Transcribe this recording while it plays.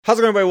How's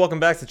it going, everybody?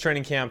 Welcome back to the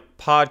Training Camp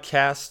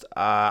Podcast.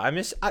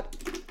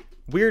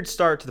 Weird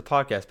start to the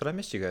podcast, but I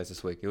missed you guys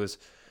this week. I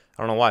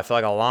don't know why. I felt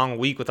like a long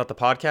week without the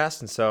podcast,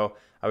 and so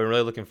I've been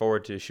really looking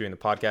forward to shooting the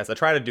podcast. I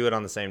try to do it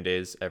on the same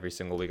days every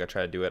single week. I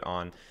try to do it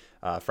on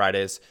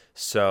Fridays.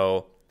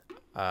 So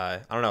I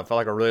don't know. It felt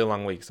like a really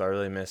long week, so I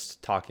really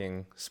missed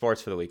talking sports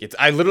for the week.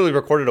 I literally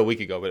recorded a week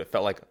ago, but it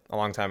felt like a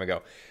long time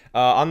ago.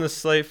 On the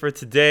slate for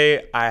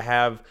today,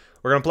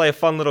 we're going to play a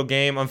fun little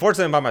game.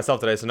 Unfortunately, I'm by myself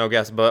today, so no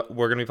guests, but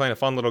we're going to be playing a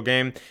fun little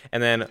game.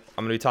 And then I'm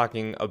going to be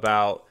talking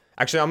about...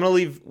 Actually, I'm going to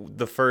leave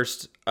the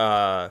first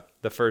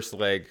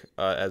leg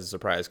as a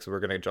surprise because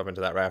we're going to jump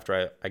into that right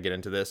after I get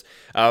into this.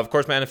 Of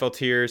course, my NFL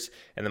tiers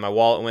and then my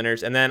wallet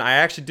winners. And then I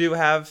actually do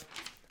have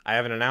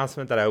an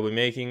announcement that I will be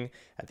making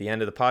at the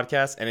end of the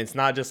podcast. And it's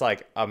not just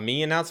like a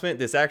me announcement.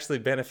 This actually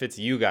benefits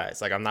you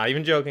guys. Like, I'm not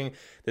even joking.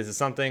 This is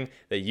something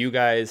that you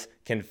guys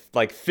can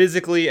like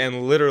physically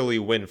and literally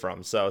win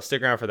from. So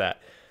stick around for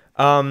that.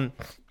 So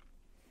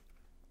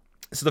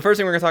the first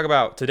thing we're going to talk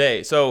about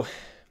today. So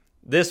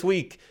this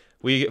week,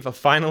 we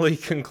finally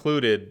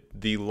concluded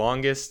the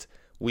longest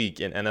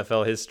week in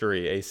NFL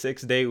history, a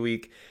 6-day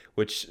week,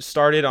 which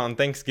started on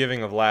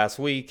Thanksgiving of last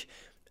week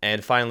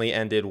and finally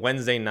ended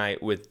Wednesday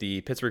night with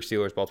the Pittsburgh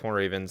Steelers, Baltimore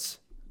Ravens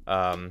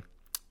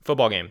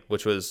football game,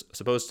 which was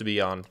supposed to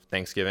be on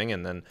Thanksgiving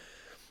and then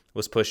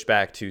was pushed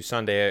back to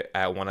Sunday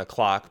at 1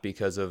 o'clock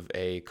because of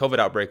a COVID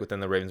outbreak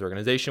within the Ravens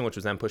organization, which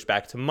was then pushed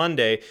back to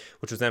Monday,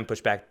 which was then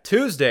pushed back to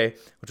Tuesday,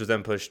 which was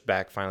then pushed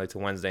back finally to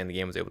Wednesday, and the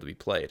game was able to be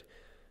played.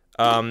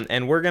 And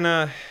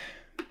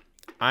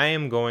I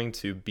am going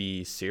to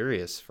be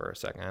serious for a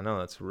second. I know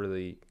that's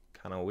really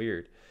kind of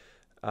weird.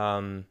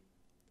 The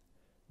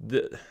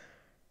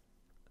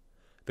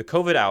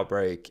COVID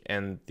outbreak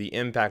and the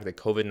impact that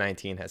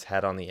COVID-19 has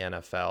had on the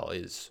NFL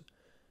is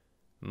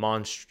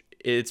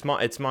it's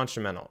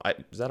monumental.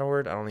 Is that a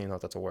word? I don't even know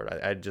if that's a word.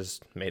 I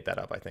just made that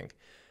up, I think.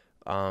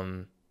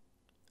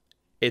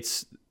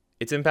 Its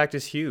impact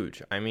is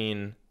huge. I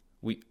mean,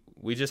 we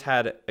just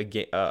had an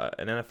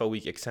NFL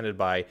week extended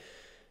by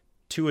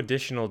 2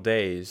 additional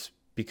days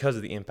because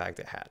of the impact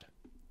it had.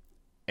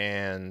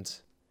 And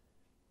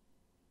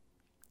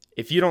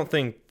if you don't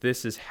think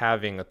this is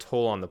having a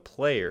toll on the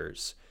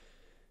players,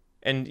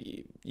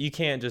 and you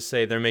can't just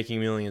say they're making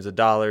millions of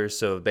dollars,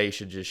 so they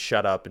should just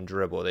shut up and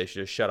dribble. They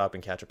should just shut up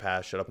and catch a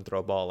pass, shut up and throw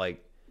a ball.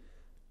 Like,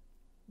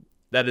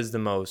 that's the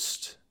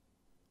most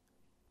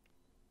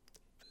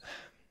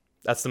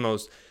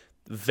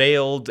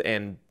veiled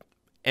and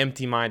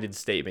empty-minded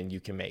statement you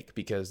can make,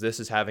 because this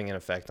is having an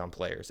effect on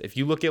players. If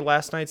you look at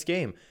last night's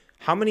game,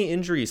 how many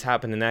injuries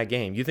happened in that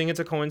game? You think it's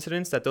a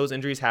coincidence that those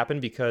injuries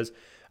happened because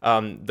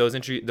those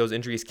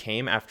injuries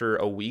came after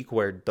a week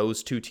where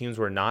those two teams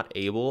were not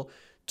able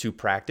to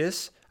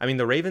practice? I mean,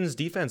 the Ravens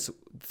defense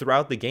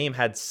throughout the game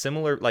had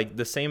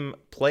the same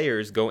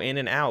players go in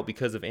and out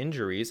because of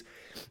injuries,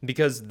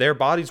 because their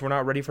bodies were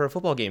not ready for a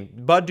football game.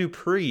 Bud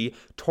Dupree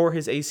tore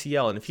his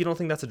ACL, and if you don't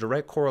think that's a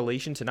direct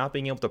correlation to not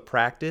being able to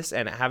practice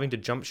and having to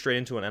jump straight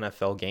into an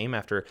NFL game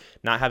after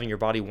not having your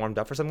body warmed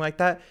up for something like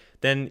that,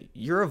 then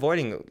you're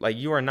avoiding,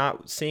 you are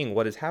not seeing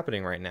what is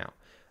happening right now.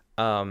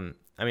 I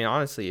mean,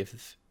 honestly,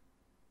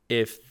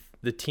 if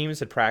the teams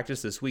had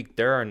practiced this week,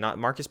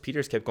 Marcus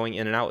Peters kept going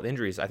in and out with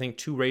injuries. I think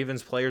 2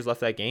 Ravens players left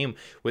that game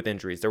with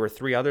injuries. There were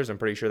 3 others, I'm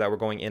pretty sure, that were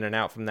going in and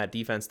out from that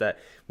defense that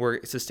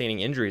were sustaining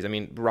injuries. I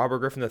mean, Robert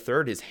Griffin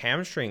III, his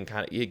hamstring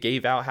it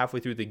gave out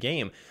halfway through the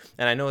game.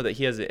 And I know that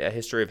he has a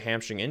history of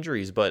hamstring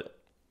injuries, but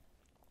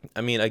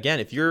I mean, again,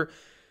 if you're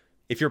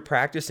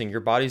practicing, your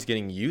body's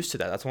getting used to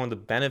that. That's one of the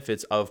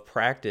benefits of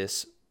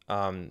practice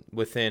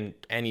within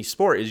any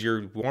sport, is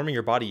you're warming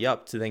your body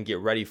up to then get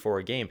ready for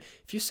a game.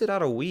 If you sit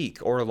out a week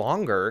or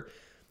longer,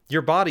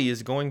 your body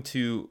is going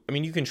to, I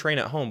mean, you can train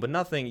at home, but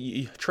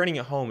training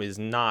at home is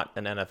not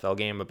an NFL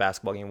game, a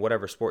basketball game,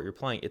 whatever sport you're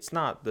playing. It's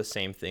not the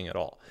same thing at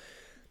all.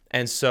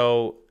 And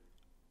so,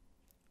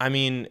 I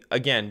mean,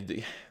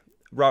 again,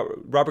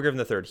 Robert Griffin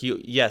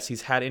III,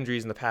 he's had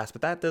injuries in the past,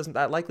 but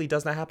that likely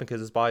does not happen because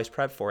his body's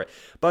prepped for it.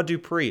 Bud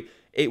Dupree,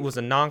 it was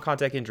a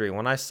non-contact injury.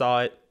 When I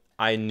saw it,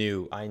 I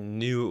knew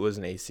it was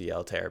an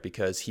ACL tear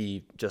because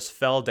he just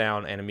fell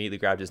down and immediately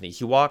grabbed his knee.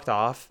 He walked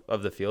off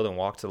of the field and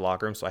walked to the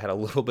locker room, so I had a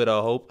little bit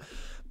of hope.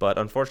 But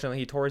unfortunately,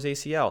 he tore his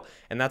ACL.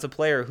 And that's a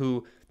player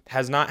who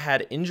has not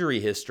had injury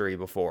history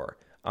before.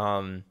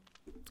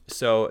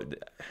 So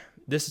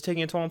this is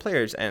taking a toll on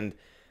players. And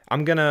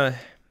I'm gonna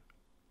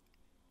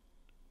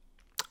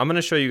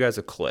show you guys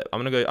a clip.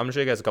 I'm gonna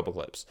show you guys a couple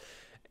clips.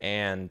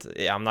 And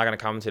I'm not going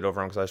to commentate over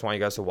them because I just want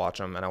you guys to watch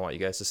them and I want you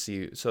guys to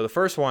see. So the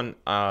first one,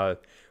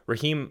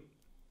 Raheem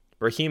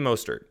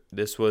Mostert.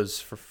 This was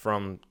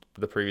from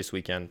the previous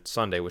weekend,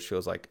 Sunday, which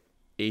feels like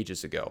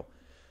ages ago.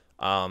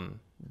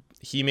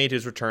 He made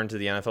his return to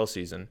the NFL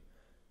season.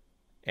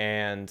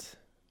 And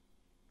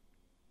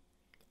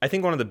I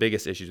think one of the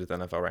biggest issues with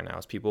NFL right now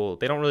is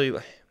they don't really...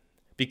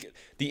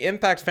 The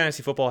impact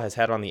fantasy football has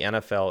had on the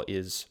NFL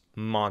is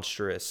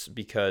monstrous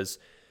because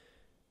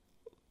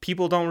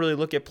people don't really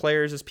look at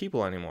players as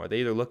people anymore.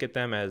 They either look at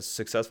them as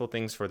successful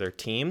things for their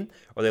team,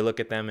 or they look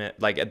at them at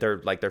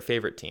their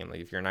favorite team. Like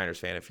if you're a Niners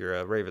fan, if you're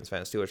a Ravens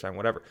fan, Steelers fan,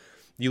 whatever,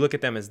 you look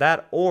at them as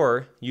that,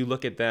 or you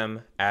look at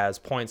them as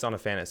points on a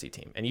fantasy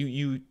team, and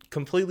you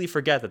completely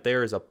forget that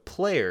there is a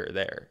player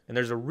there and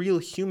there's a real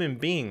human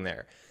being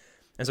there.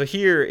 And so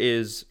here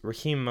is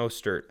Raheem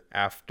Mostert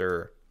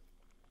after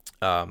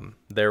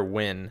their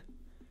win.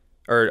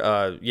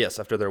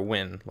 After their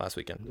win last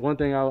weekend. One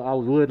thing I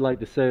would like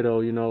to say,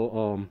 though,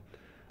 no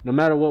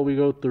matter what we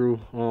go through,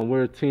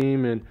 we're a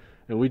team, and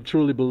we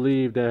truly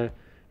believe that,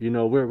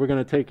 we're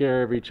going to take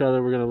care of each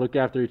other. We're going to look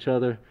after each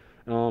other.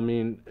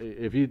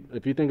 If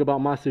you think about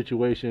my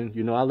situation,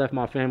 I left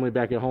my family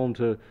back at home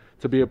to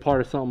be a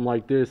part of something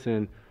like this,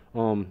 and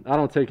I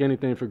don't take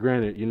anything for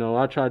granted.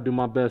 I try to do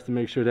my best to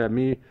make sure that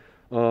me,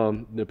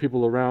 the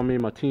people around me,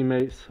 my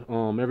teammates,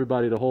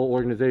 everybody, the whole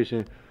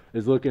organization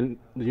is looking,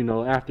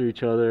 after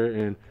each other,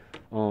 and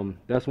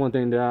that's one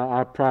thing that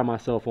I pride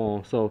myself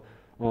on. So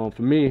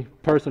for me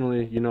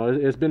personally,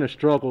 it's been a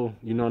struggle,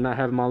 not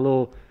having my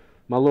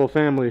little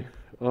family.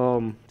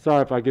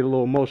 Sorry if I get a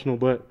little emotional,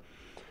 but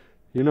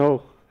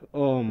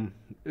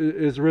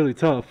it's really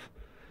tough,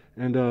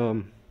 and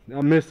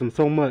I miss them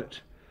so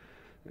much,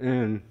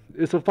 and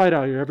it's a fight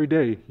out here every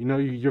day.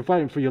 You're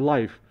fighting for your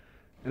life.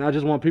 And I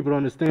just want people to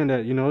understand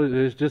that,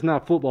 it's just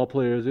not football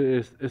players.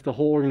 It's the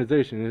whole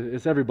organization.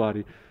 It's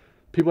everybody.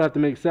 People have to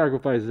make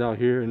sacrifices out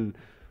here, and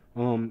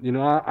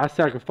I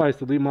sacrifice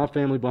to leave my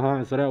family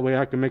behind so that way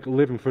I can make a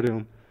living for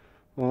them.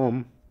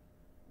 So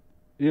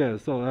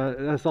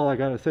that's all I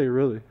gotta say,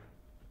 really.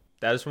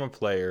 That is from a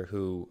player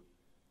who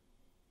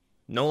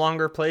no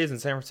longer plays in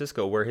San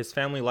Francisco, where his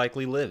family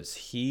likely lives.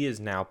 He is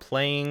now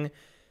playing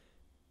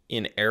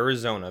in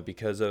Arizona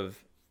because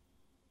of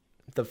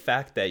the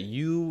fact that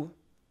you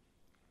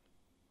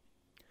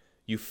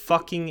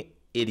fucking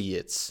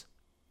idiots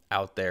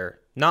out there.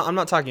 I'm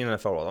not talking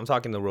NFL world. I'm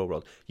talking the real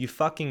world. You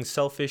fucking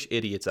selfish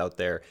idiots out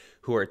there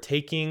who are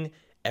taking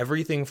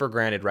everything for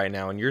granted right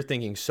now, and you're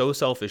thinking so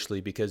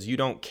selfishly because you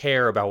don't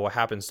care about what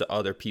happens to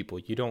other people.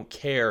 You don't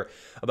care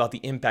about the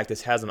impact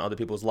this has on other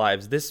people's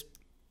lives.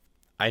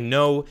 I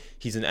know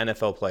he's an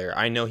NFL player.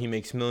 I know he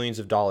makes millions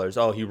of dollars.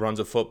 Oh, he runs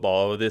a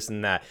football, this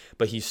and that.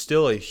 But he's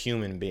still a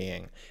human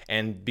being.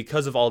 And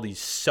because of all these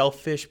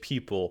selfish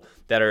people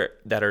that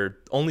are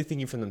only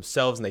thinking for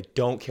themselves, and they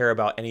don't care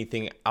about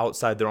anything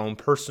outside their own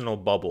personal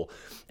bubble.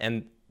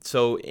 And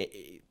so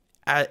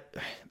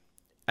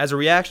as a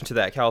reaction to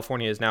that,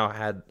 California has now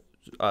had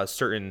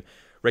certain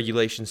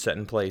regulations set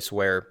in place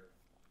where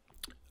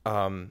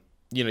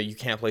you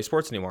can't play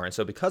sports anymore. And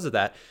so because of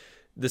that,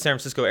 the San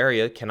Francisco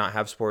area cannot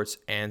have sports,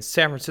 and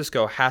San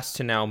Francisco has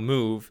to now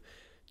move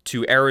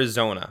to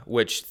Arizona,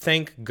 which,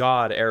 thank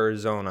God,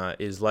 Arizona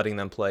is letting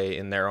them play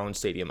in their own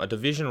stadium, a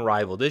division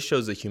rival. This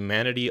shows the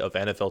humanity of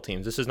NFL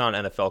teams. This is not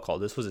an NFL call.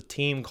 This was a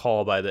team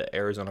call by the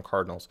Arizona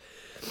Cardinals.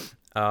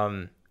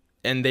 And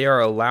they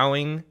are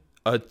allowing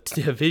a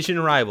division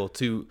rival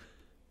to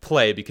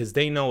play because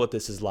they know what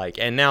this is like.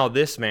 And now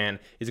this man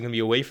is going to be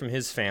away from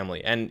his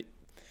family, and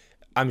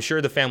I'm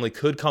sure the family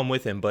could come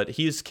with him, but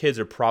his kids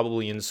are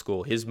probably in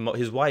school. His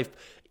wife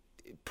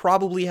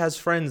probably has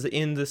friends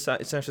in the San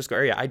Francisco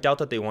area. I doubt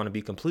that they want to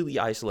be completely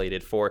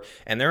isolated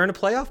and they're in a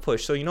playoff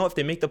push. So, if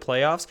they make the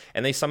playoffs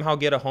and they somehow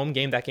get a home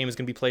game, that game is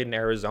going to be played in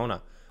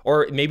Arizona.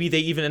 Or maybe they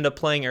even end up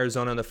playing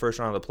Arizona in the first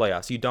round of the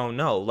playoffs. You don't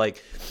know.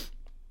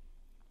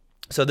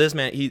 So this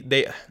man,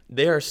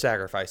 they are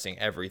sacrificing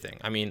everything.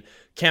 I mean,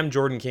 Cam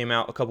Jordan came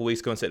out a couple weeks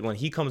ago and said when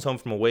he comes home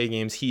from away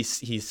games, he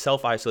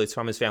self-isolates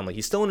from his family.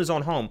 He's still in his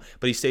own home,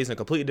 but he stays in a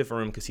completely different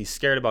room because he's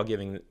scared about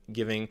giving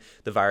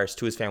the virus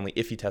to his family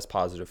if he tests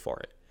positive for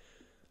it.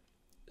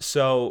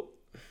 So,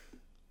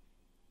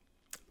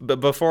 but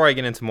before I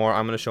get into more,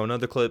 I'm going to show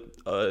another clip.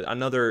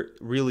 Another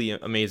really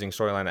amazing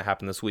storyline that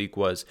happened this week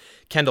was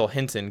Kendall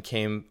Hinton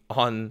came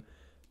on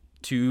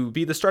to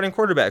be the starting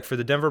quarterback for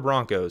the Denver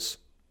Broncos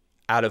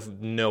out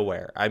of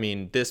nowhere. I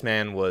mean, this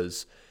man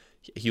was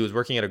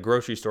working at a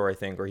grocery store, I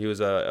think, or he was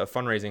at a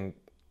fundraising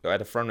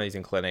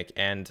clinic,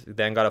 and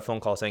then got a phone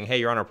call saying, hey,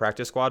 you're on our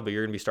practice squad, but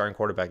you're going to be starting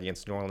quarterback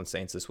against the New Orleans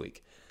Saints this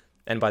week.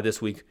 And by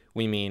this week,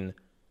 we mean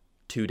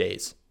 2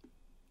 days.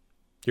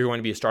 You're going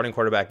to be a starting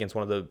quarterback against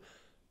one of the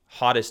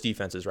hottest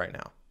defenses right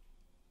now.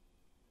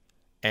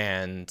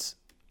 And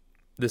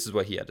this is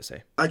what he had to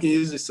say. I can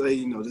easily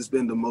say, this has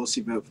been the most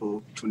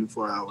eventful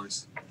 24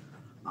 hours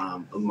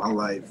of my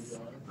life.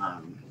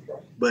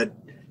 But,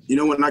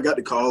 when I got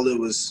the call, it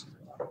was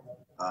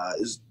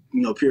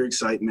pure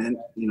excitement.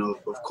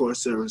 Of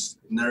course, there was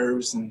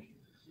nerves and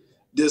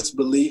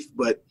disbelief,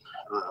 but,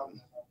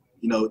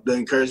 the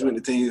encouragement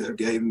the team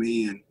gave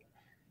me and,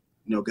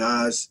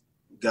 guys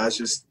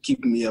just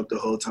keeping me up the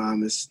whole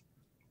time,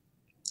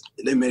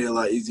 they made it a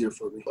lot easier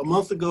for me. A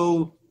month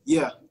ago,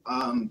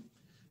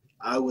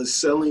 I was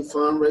selling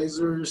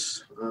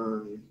fundraisers,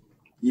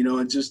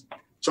 and just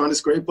trying to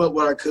scrape up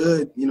what I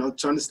could,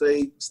 trying to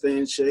stay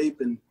in shape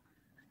and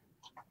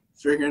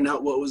figuring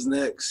out what was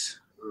next.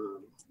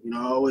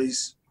 I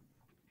always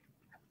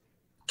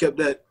kept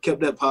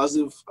that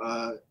positive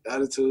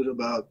attitude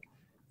about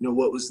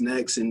what was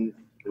next and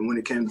when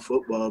it came to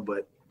football.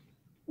 But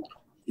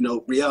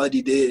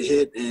reality did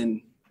hit,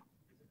 and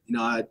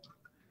I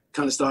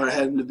kind of started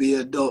having to be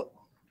an adult.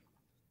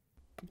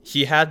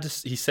 He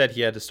said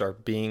he had to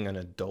start being an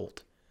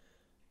adult.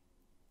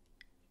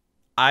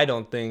 I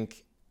don't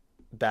think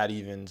that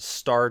even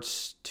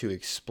starts to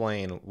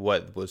explain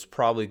what was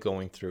probably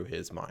going through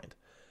his mind.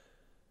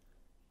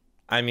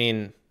 I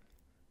mean,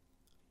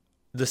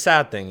 the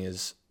sad thing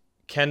is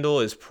Kendall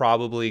is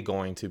probably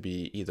going to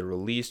be either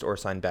released or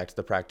signed back to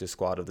the practice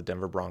squad of the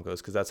Denver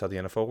Broncos, because that's how the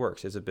NFL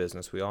works. It's a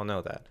business. We all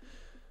know that.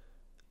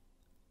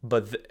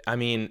 But,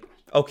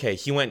 okay,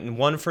 he went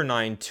 1 for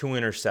 9, 2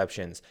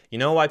 interceptions. You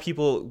know why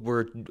people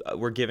were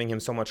giving him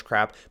so much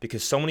crap?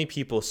 Because so many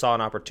people saw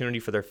an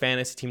opportunity for their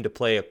fantasy team to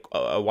play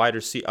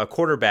a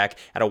quarterback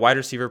at a wide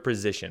receiver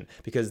position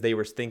because they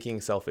were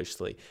thinking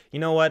selfishly. You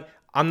know what?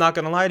 I'm not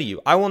going to lie to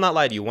you. I will not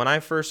lie to you. When I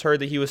first heard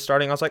that he was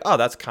starting, I was like, oh,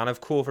 that's kind of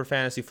cool for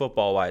fantasy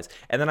football wise.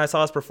 And then I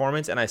saw his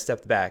performance and I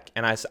stepped back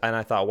and I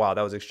thought, wow,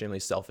 that was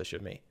extremely selfish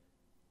of me.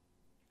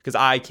 Because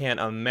I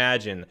can't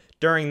imagine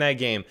during that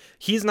game,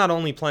 he's not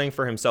only playing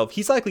for himself,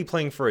 he's likely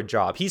playing for a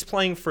job. He's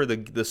playing for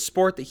the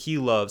sport that he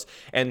loves.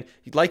 And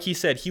like he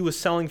said, he was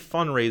selling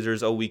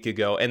fundraisers a week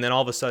ago, and then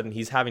all of a sudden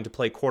he's having to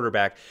play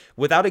quarterback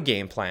without a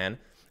game plan,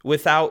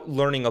 without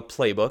learning a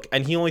playbook,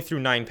 and he only threw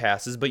 9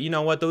 passes. But you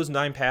know what? Those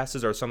 9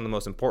 passes are some of the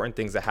most important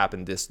things that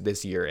happened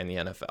this year in the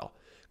NFL.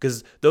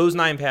 Because those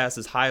 9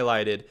 passes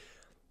highlighted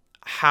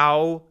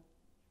how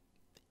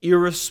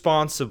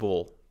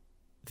irresponsible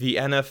the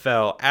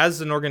NFL as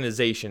an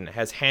organization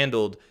has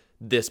handled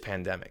this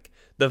pandemic.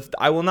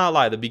 I will not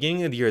lie, the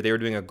beginning of the year, they were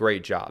doing a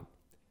great job.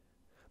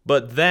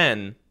 But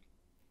then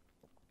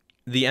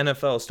the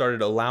NFL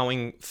started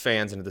allowing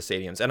fans into the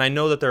stadiums. And I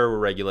know that there were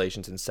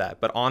regulations and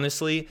set, but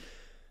honestly,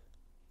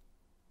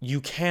 you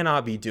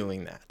cannot be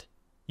doing that.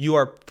 You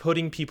are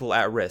putting people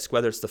at risk,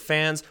 whether it's the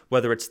fans,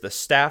 whether it's the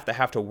staff that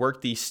have to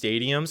work these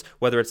stadiums,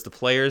 whether it's the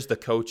players, the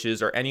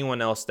coaches, or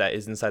anyone else that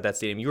is inside that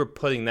stadium. You are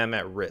putting them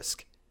at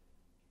risk.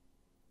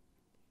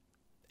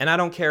 And I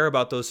don't care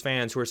about those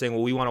fans who are saying,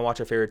 well, we want to watch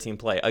our favorite team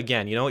play.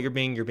 Again, you know what you're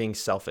being? You're being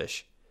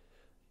selfish.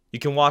 You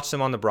can watch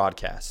them on the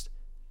broadcast.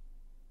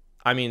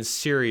 I mean,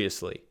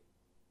 seriously.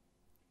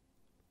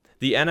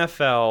 The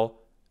NFL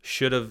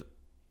should have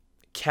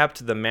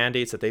kept the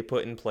mandates that they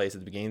put in place at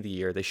the beginning of the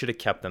year. They should have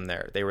kept them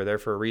there. They were there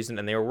for a reason,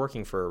 and they were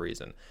working for a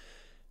reason.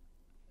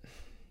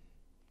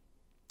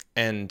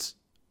 And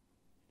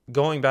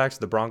going back to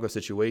the Broncos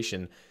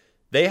situation,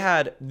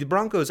 the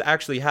Broncos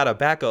actually had a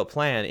backup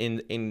plan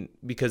in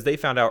because they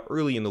found out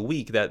early in the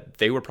week that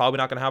they were probably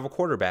not going to have a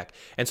quarterback.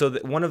 And so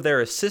one of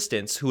their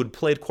assistants who had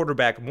played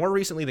quarterback more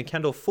recently than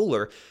Kendall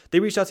Fuller, they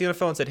reached out to the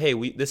NFL and said, hey,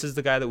 this is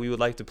the guy that we would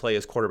like to play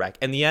as quarterback.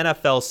 And the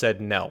NFL said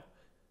no.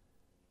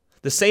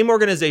 The same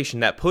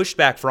organization that pushed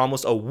back for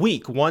almost a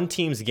week one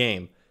team's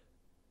game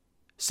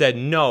said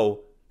no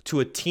to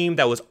a team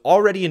that was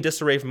already in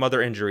disarray from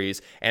other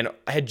injuries and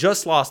had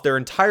just lost their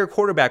entire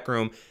quarterback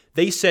room.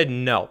 They said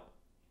no.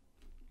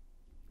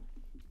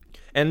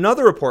 And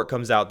another report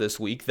comes out this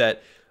week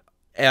that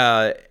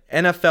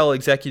NFL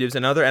executives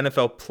and other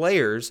NFL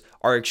players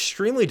are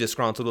extremely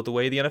disgruntled with the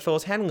way the NFL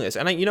is handling this.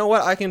 And you know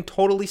what? I can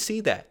totally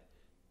see that.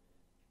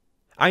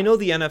 I know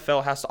the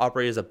NFL has to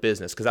operate as a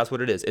business because that's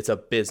what it is. It's a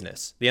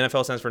business. The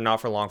NFL stands for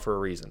not for long for a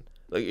reason.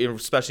 Like,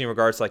 especially in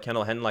regards to like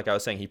Kendall Hinton, like I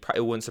was saying,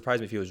 it wouldn't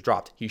surprise me if he was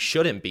dropped. He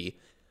shouldn't be.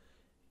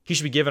 He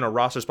should be given a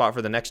roster spot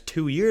for the next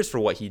 2 years for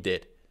what he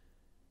did.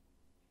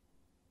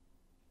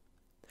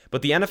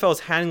 But the NFL is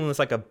handling this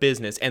like a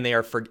business, and they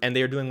are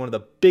doing one of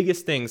the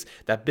biggest things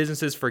that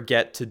businesses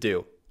forget to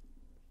do.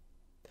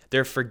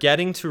 They're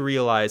forgetting to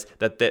realize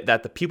that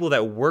the people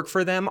that work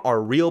for them are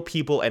real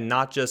people and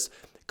not just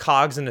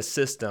cogs in a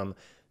system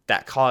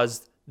that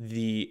caused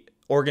the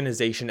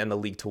organization and the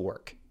league to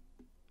work.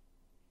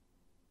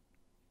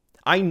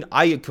 You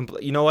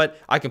know what?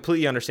 I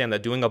completely understand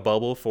that doing a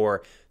bubble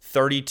for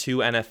 32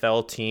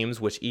 NFL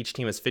teams, which each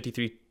team has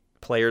 53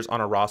 players on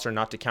a roster,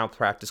 not to count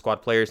practice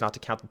squad players, not to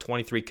count the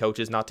 23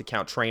 coaches, not to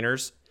count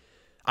trainers.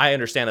 I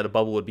understand that a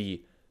bubble would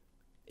be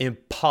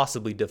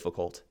impossibly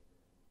difficult.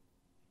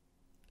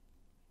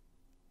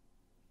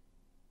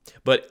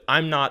 But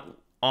I'm not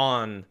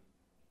on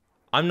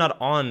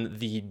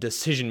the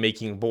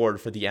decision-making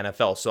board for the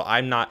NFL, so I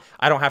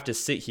don't have to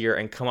sit here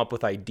and come up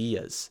with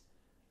ideas.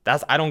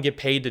 I don't get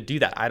paid to do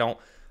that.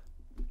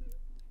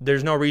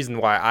 There's no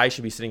reason why I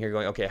should be sitting here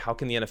going, okay, how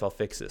can the NFL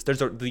fix this? The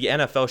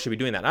NFL should be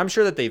doing that. And I'm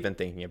sure that they've been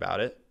thinking about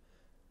it.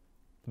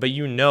 But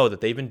you know that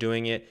they've been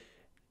doing it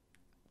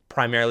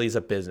primarily as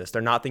a business.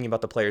 They're not thinking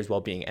about the players'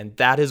 well-being. And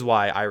that is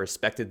why I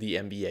respected the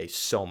NBA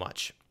so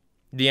much.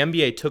 The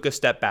NBA took a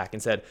step back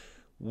and said,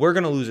 we're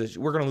going to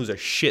lose a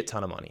shit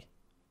ton of money.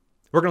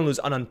 We're going to lose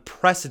an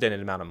unprecedented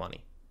amount of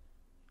money.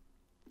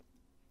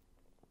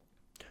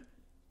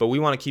 But we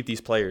want to keep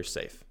these players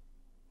safe.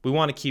 We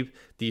want to keep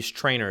these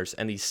trainers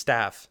and these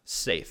staff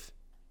safe.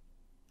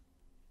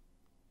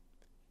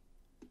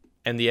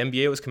 And the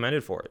NBA was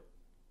commended for it.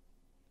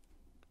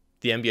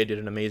 The NBA did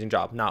an amazing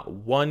job. Not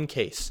one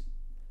case.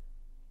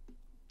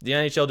 The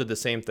NHL did the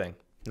same thing.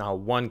 Not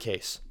one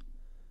case.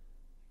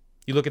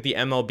 You look at the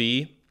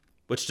MLB,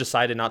 which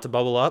decided not to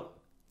bubble up.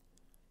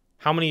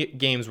 How many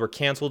games were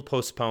canceled,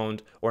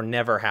 postponed, or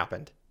never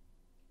happened?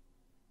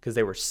 Because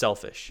they were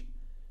selfish.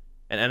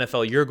 And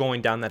NFL, you're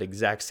going down that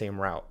exact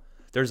same route.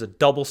 There's a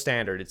double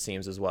standard, it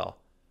seems, as well.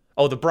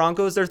 Oh, the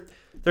Broncos, they're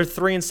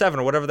 3-7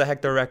 or whatever the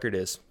heck their record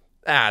is.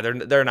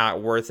 They're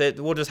not worth it.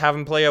 We'll just have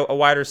them play a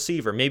wide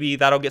receiver. Maybe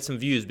that'll get some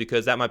views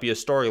because that might be a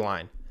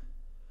storyline.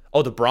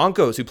 Oh, the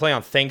Broncos, who play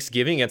on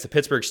Thanksgiving against the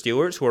Pittsburgh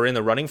Steelers, who are in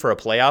the running for a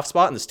playoff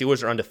spot, and the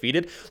Steelers are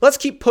undefeated. Let's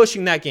keep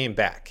pushing that game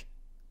back.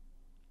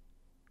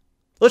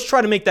 Let's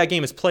try to make that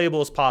game as playable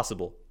as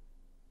possible.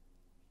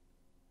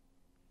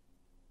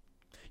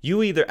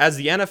 You either, as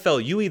the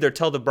NFL, you either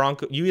tell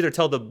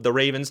the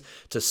Ravens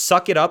to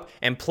suck it up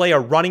and play a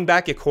running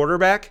back at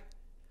quarterback,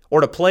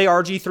 or to play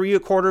RG3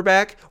 at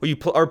quarterback,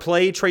 or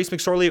play Trace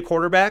McSorley at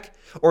quarterback,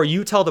 or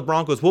you tell the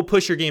Broncos, we'll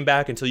push your game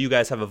back until you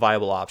guys have a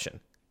viable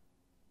option.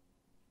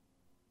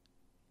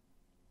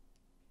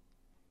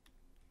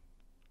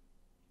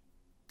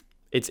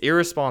 It's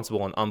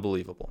irresponsible and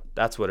unbelievable.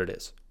 That's what it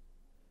is.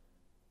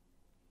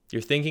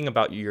 You're thinking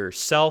about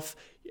yourself,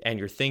 and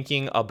you're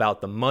thinking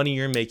about the money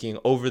you're making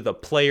over the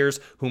players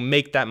who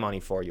make that money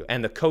for you,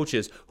 and the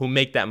coaches who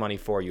make that money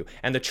for you,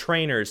 and the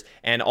trainers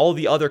and all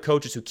the other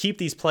coaches who keep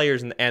these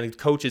players and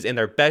coaches in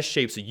their best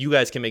shape so you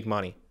guys can make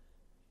money.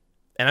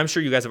 And I'm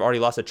sure you guys have already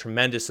lost a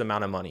tremendous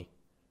amount of money.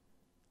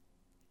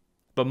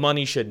 But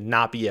money should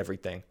not be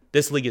everything.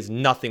 This league is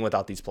nothing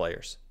without these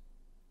players.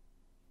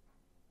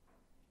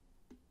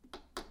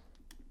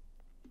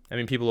 I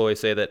mean, people always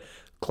say that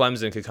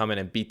Clemson could come in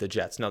and beat the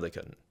Jets. No, they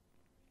couldn't.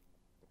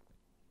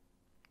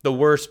 The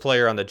worst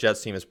player on the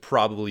Jets team is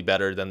probably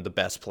better than the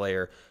best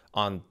player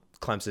on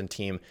Clemson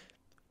team,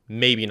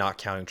 maybe not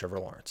counting Trevor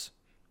Lawrence.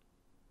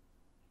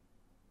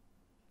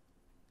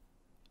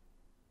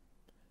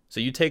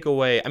 So you take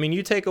away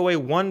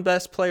one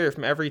best player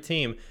from every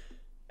team,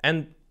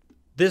 and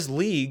this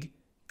league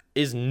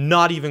is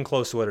not even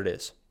close to what it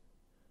is.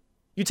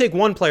 You take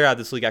one player out of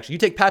this league, actually. You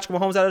take Patrick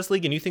Mahomes out of this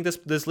league, and you think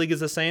this league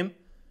is the same?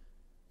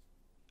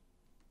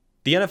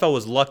 The NFL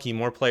was lucky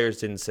more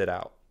players didn't sit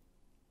out.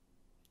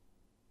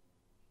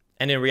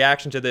 And in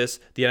reaction to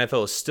this, the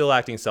NFL is still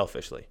acting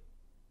selfishly.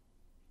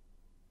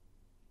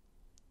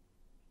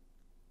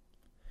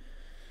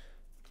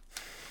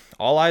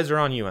 All eyes are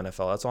on you,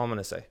 NFL. That's all I'm going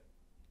to say.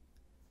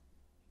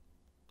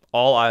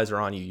 All eyes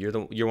are on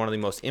you. You're one of the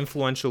most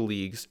influential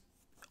leagues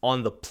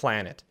on the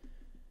planet.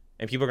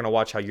 And people are going to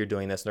watch how you're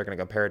doing this, and they're going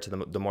to compare it to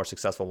the more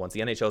successful ones.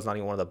 The NHL is not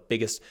even one of the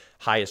biggest,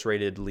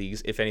 highest-rated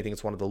leagues. If anything,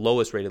 it's one of the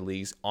lowest-rated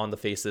leagues on the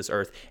face of this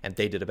earth, and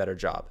they did a better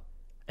job.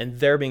 And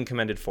they're being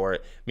commended for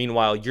it.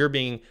 Meanwhile, you're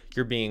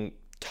being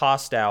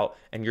tossed out,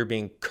 and you're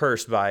being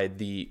cursed by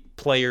the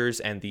players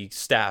and the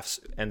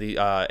staffs and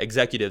the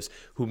executives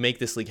who make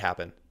this league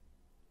happen.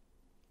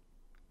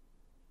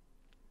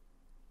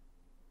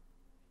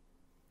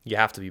 You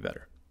have to be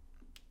better.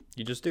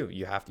 You just do.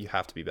 You have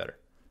to be better.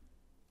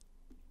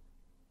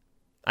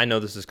 I know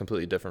this is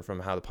completely different from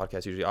how the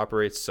podcast usually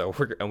operates, so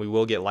we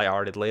will get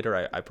lighthearted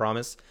later, I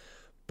promise.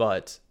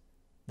 But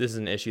this is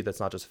an issue that's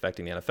not just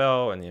affecting the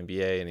NFL and the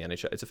NBA and the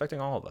NHL. It's affecting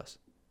all of us.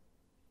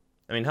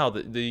 I mean, hell,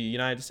 the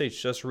United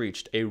States just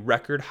reached a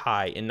record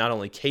high in not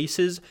only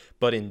cases,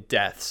 but in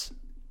deaths.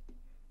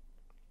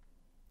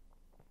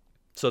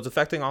 So it's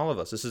affecting all of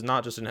us. This is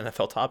not just an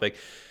NFL topic.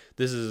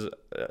 This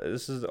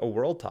is a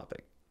world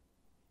topic.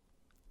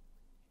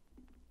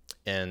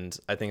 And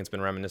I think it's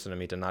been reminiscent of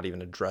me to not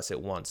even address it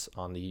once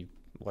on the,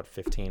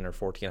 15 or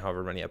 14,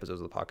 however many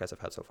episodes of the podcast I've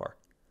had so far.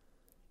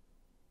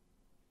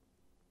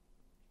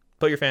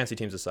 Put your fantasy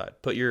teams aside.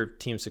 Put your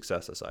team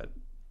success aside.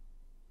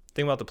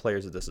 Think about the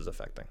players that this is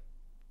affecting.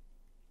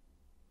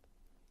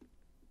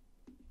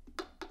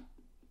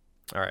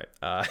 All right.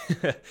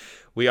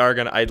 We are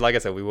going to, like I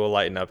said, we will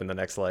lighten up in the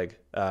next leg.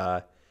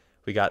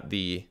 We got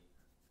the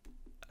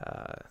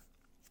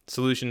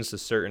solutions to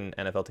certain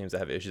NFL teams that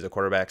have issues at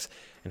quarterbacks,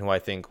 and who I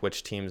think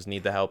which teams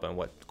need the help and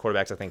what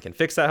quarterbacks I think can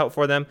fix that help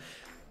for them,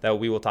 that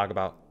we will talk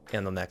about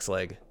in the next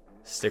leg.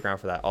 Stick around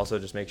for that. Also,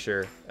 just make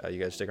sure you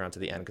guys stick around to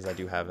the end, because I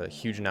do have a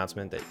huge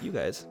announcement that you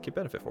guys can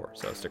benefit for,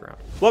 so stick around.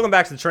 Welcome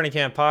back to the Training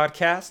Camp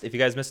Podcast. If you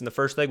guys missed in the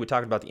first leg, we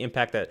talked about the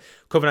impact that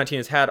COVID-19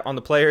 has had on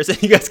the players,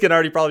 and you guys can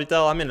already probably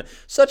tell I'm in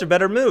such a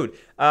better mood.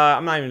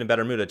 I'm not even in a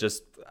better mood.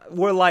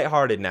 We're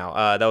lighthearted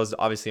now. That was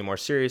obviously a more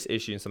serious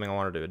issue and something I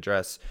wanted to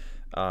address.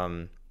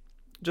 I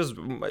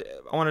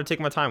wanted to take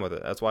my time with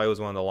it. That's why it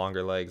was one of the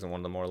longer legs and one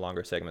of the more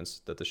longer segments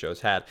that the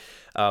show's had.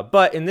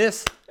 But in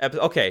this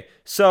episode, okay,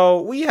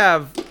 so we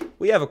have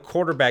a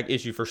quarterback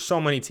issue for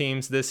so many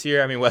teams this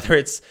year. I mean, whether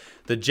it's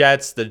the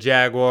Jets, the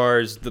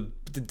Jaguars, the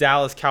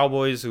Dallas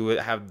Cowboys, who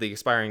have the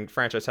expiring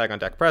franchise tag on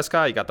Dak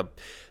Prescott. You got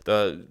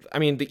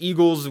the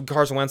Eagles.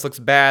 Carson Wentz looks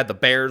bad. The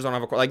Bears don't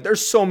have a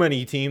there's so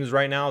many teams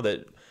right now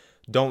that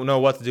don't know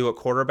what to do at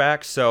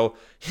quarterback. So,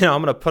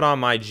 I'm going to put on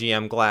my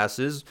GM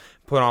glasses,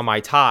 put on my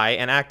tie,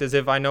 and act as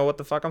if I know what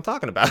the fuck I'm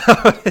talking about.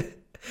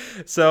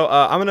 So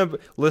I'm gonna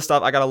list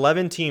off. I got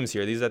 11 teams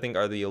here. These I think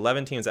are the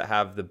 11 teams that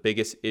have the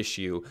biggest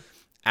issue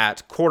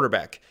at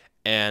quarterback.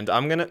 And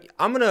I'm gonna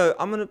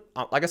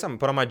like I said, I'm gonna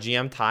put on my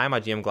GM tie, my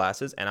GM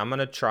glasses, and I'm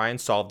gonna try and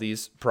solve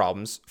these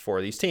problems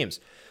for these teams.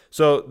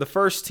 So the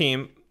first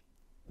team,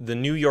 the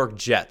New York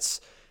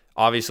Jets.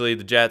 Obviously,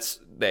 the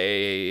Jets,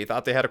 they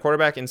thought they had a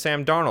quarterback in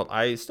Sam Darnold.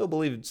 I still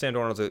believe Sam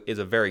Darnold is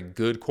a very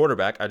good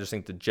quarterback. I just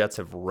think the Jets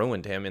have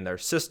ruined him in their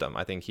system.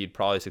 I think he'd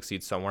probably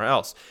succeed somewhere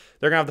else.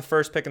 They're going to have the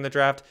first pick in the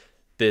draft.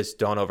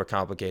 Don't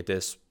overcomplicate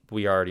this.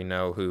 We already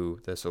know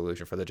who the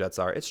solution for the Jets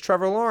are. It's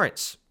Trevor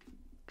Lawrence.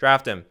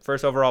 Draft him.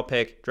 First overall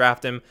pick,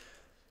 draft him.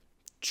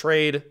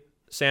 Trade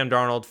Sam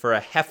Darnold for a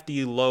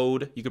hefty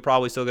load. You could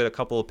probably still get a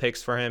couple of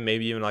picks for him,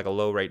 maybe even like a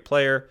low-rate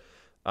player.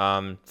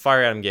 Fire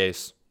Adam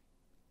Gase.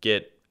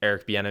 Get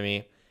Eric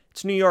Bieniemy.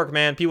 It's New York,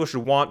 man. People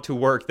should want to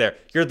work there.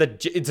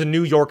 It's a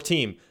New York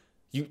team.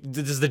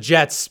 This is the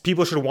Jets.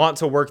 People should want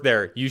to work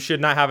there. You should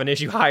not have an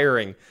issue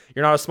hiring.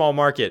 You're not a small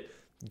market.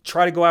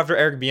 Try to go after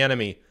Eric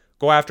Bieniemy.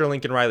 Go after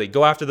Lincoln Riley.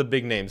 Go after the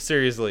big names.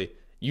 Seriously.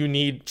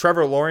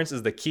 Trevor Lawrence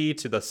is the key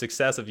to the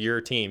success of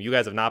your team. You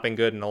guys have not been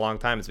good in a long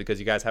time. It's because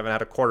you guys haven't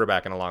had a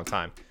quarterback in a long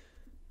time.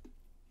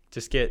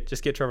 Just get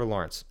Trevor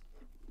Lawrence.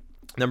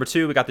 Number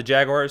 2, we got the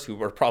Jaguars,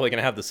 who are probably going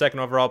to have the second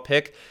overall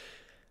pick.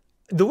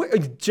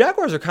 The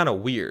Jaguars are kind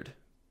of weird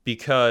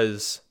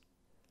because,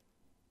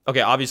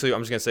 okay, obviously I'm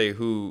just going to say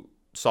who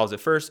solves it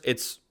first.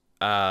 It's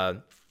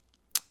Justin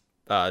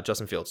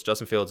Fields.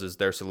 Justin Fields is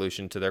their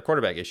solution to their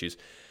quarterback issues.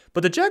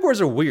 But the Jaguars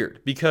are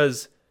weird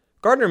because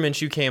Gardner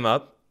Minshew came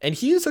up, and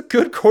he is a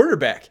good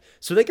quarterback.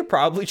 So they could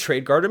probably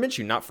trade Gardner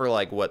Minshew, not for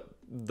like what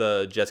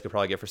the Jets could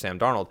probably get for Sam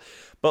Darnold,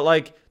 but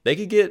like they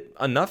could get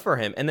enough for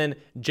him. And then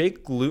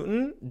Jake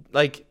Luton,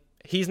 like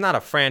he's not a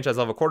franchise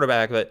level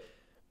quarterback, but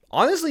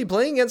honestly,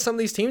 playing against some of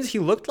these teams, he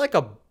looked like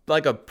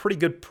a pretty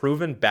good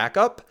proven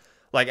backup.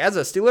 Like as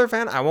a Steeler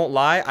fan, I won't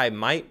lie, I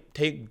might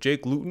take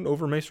Jake Luton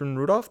over Mason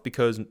Rudolph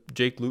because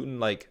Jake Luton,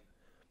 like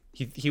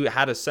he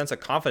had a sense of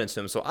confidence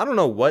to him. So I don't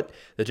know what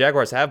the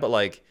Jaguars have, but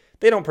like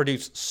they don't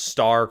produce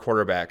star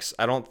quarterbacks.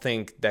 I don't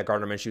think that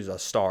Gardner Minshew is a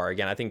star.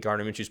 Again, I think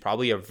Gardner Minshew is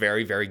probably a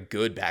very, very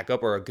good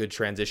backup or a good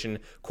transition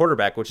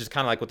quarterback, which is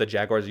kind of like what the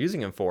Jaguars are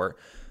using him for.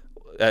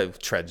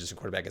 Transition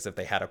quarterback as if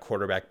they had a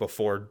quarterback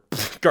before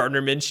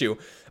Gardner Minshew.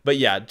 But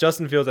yeah,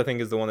 Justin Fields I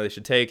think is the one that they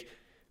should take.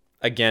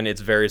 Again,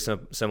 it's very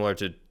similar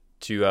to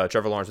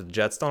Trevor Lawrence with the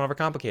Jets. Don't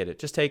overcomplicate it.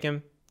 Just take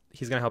him.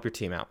 He's going to help your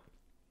team out.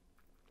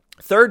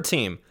 Third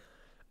team.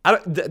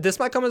 This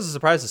might come as a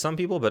surprise to some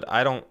people, but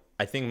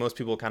I think most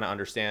people kind of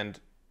understand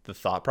the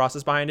thought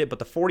process behind it. But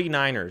the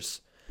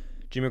 49ers,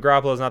 Jimmy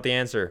Garoppolo is not the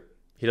answer.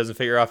 He doesn't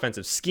fit your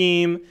offensive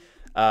scheme.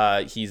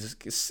 I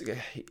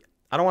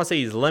don't want to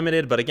say he's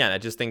limited, but again, I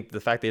just think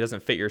the fact that he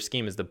doesn't fit your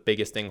scheme is the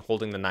biggest thing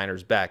holding the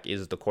Niners back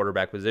is the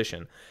quarterback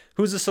position.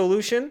 Who's the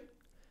solution?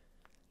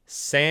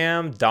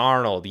 Sam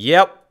Darnold.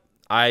 Yep.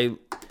 I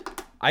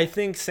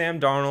think Sam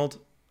Darnold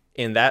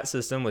in that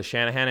system with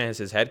Shanahan as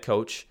his head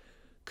coach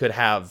could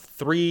have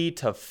 3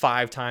 to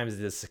 5 times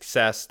the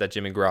success that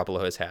Jimmy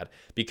Garoppolo has had.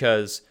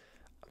 Because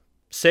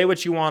say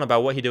what you want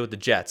about what he did with the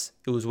Jets.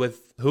 It was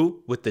with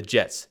who? With the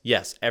Jets.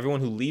 Yes,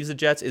 everyone who leaves the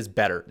Jets is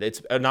better.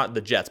 It's not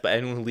the Jets, but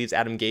anyone who leaves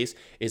Adam Gase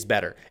is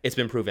better. It's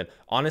been proven.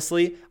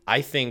 Honestly,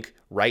 I think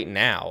right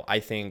now,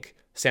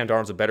 Sam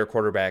Darnold's a better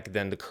quarterback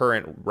than the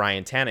current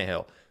Ryan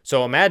Tannehill.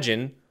 So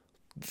imagine,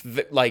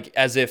 like,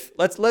 as if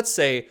let's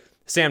say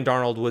Sam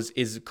Darnold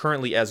is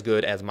currently as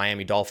good as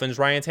Miami Dolphins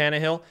Ryan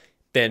Tannehill.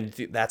 Then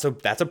that's a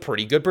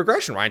pretty good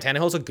progression. Ryan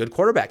Tannehill's a good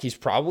quarterback. He's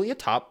probably a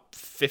top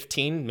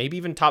 15, maybe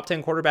even top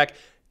 10 quarterback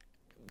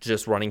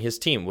just running his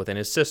team within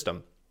his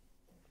system.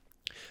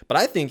 But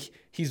I think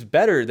he's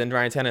better than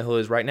Ryan Tannehill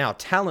is right now,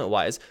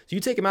 talent-wise. So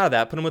you take him out of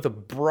that, put him with a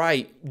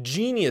bright,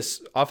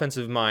 genius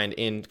offensive mind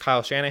in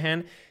Kyle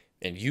Shanahan,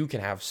 and you can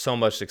have so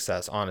much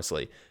success,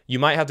 honestly. You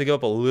might have to go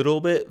up a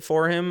little bit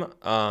for him.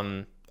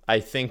 I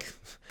think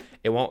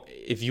it won't.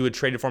 If you had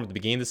traded for him at the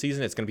beginning of the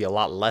season, it's going to be a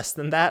lot less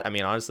than that. I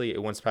mean, honestly, it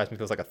wouldn't surprise me if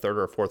it was like a 3rd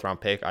or a 4th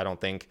round pick. I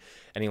don't think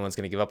anyone's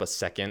going to give up a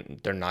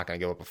second. They're not going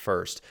to give up a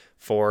first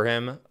for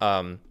him.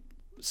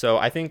 So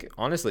I think,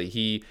 honestly,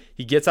 he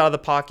gets out of the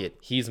pocket.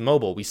 He's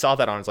mobile. We saw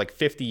that on his like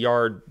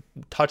 50-yard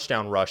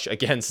touchdown rush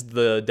against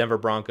the Denver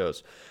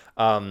Broncos.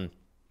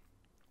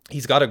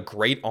 He's got a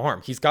great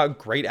arm. He's got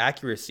great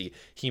accuracy.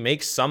 He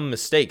makes some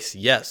mistakes,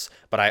 yes.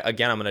 But I'm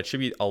going to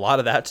attribute a lot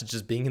of that to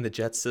just being in the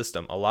Jets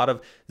system. A lot of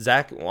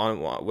Zach,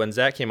 when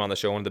Zach came on the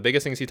show, one of the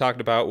biggest things he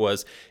talked about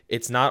was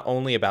it's not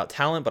only about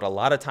talent, but a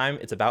lot of time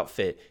it's about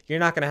fit. You're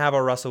not going to have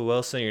a Russell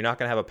Wilson. You're not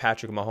going to have a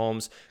Patrick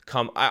Mahomes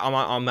come.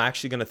 I'm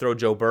actually going to throw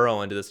Joe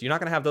Burrow into this. You're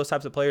not going to have those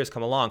types of players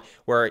come along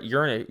where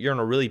you're in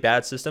a really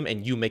bad system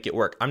and you make it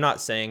work. I'm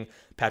not saying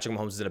Patrick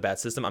Mahomes is in a bad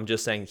system. I'm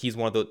just saying he's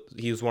one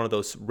of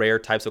those rare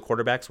types of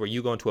quarterbacks where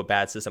you go into a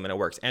bad system and it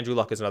works. Andrew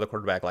Luck is another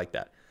quarterback like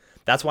that.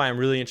 That's why I'm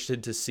really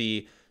interested to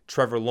see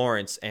Trevor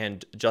Lawrence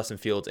and Justin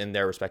Fields in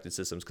their respective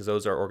systems, because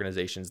those are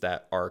organizations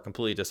that are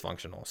completely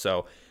dysfunctional.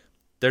 So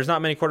there's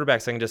not many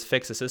quarterbacks that can just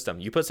fix a system.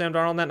 You put Sam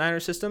Darnold in that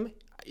Niners system,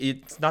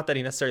 it's not that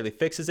he necessarily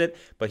fixes it,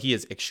 but he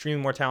is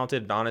extremely more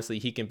talented. And honestly,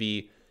 he could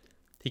be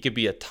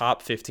a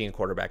top 15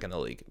 quarterback in the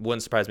league.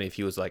 Wouldn't surprise me if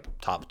he was like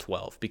top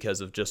 12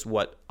 because of just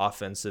what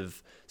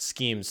offensive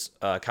schemes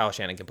Kyle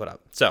Shanahan can put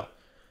up. So,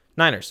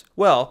 Niners.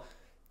 Well,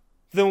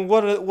 then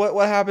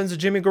what happens to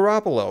Jimmy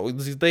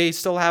Garoppolo? They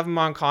still have him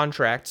on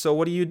contract. So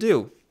what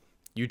do?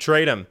 You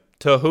trade him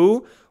to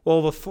who?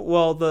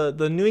 Well,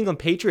 the New England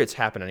Patriots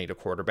happen to need a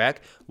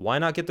quarterback. Why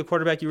not get the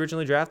quarterback you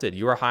originally drafted?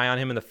 You were high on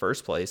him in the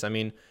first place. I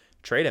mean,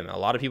 trade him. A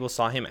lot of people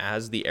saw him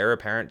as the heir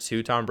apparent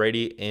to Tom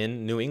Brady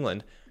in New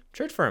England.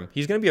 Trade for him.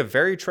 He's going to be a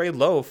very trade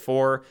low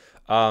for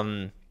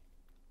the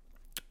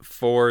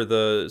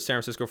San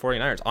Francisco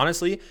 49ers.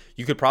 Honestly,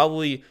 you could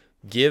probably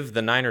give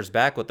the Niners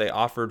back what they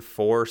offered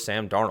for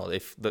Sam Darnold.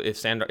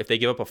 If they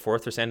give up a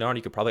fourth for Sam Darnold,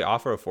 you could probably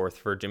offer a fourth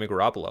for Jimmy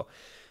Garoppolo.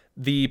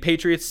 The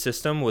Patriots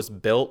system was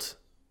built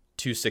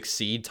to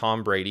succeed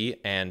Tom Brady,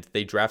 and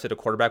they drafted a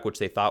quarterback which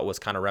they thought was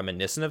kind of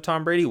reminiscent of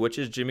Tom Brady, which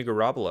is Jimmy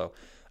Garoppolo.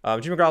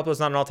 Jimmy Garoppolo is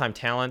not an all-time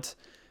talent.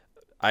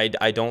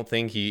 I don't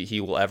think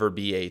he will ever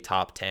be a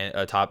top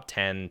 10,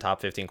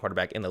 top 15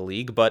 quarterback in the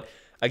league. But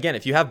again,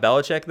 if you have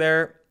Belichick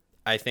there,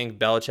 I think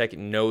Belichick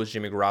knows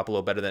Jimmy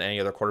Garoppolo better than any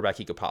other quarterback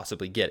he could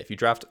possibly get. If you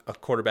draft a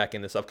quarterback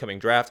in this upcoming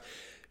draft,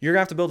 you're going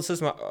to have to build a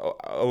system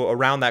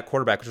around that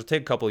quarterback, which will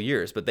take a couple of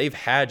years. But they've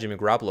had Jimmy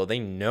Garoppolo. They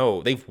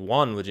know they've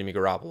won with Jimmy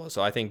Garoppolo.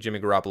 So I think Jimmy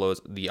Garoppolo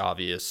is the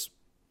obvious.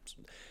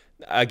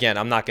 Again,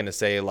 I'm not going to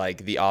say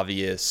like the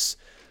obvious,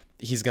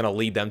 he's going to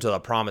lead them to the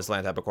promised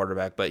land type of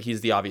quarterback, but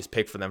he's the obvious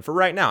pick for them for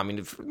right now. I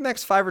mean, for the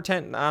next 5 or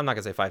 10, I'm not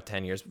going to say 5 to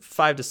 10 years,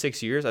 5 to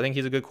 6 years, I think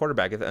he's a good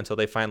quarterback until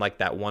they find like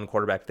that one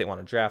quarterback if they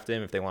want to draft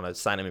him, if they want to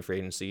sign him in free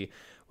agency,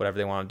 whatever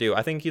they want to do.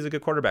 I think he's a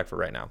good quarterback for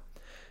right now.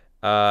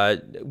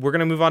 We're going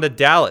to move on to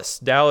Dallas.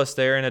 Dallas,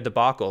 they're in a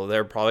debacle.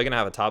 They're probably going to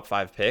have a top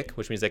 5 pick,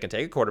 which means they can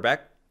take a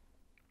quarterback.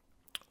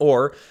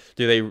 Or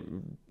do they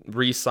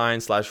re-sign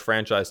 /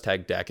 franchise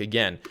tag Dak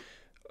again?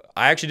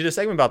 I actually did a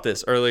segment about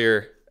this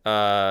earlier.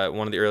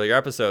 One of the earlier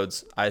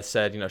episodes, I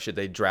said, should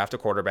they draft a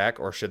quarterback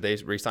or should they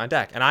re-sign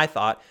Dak? And I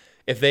thought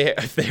if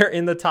they're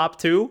in the top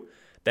 2,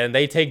 then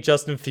they take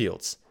Justin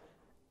Fields.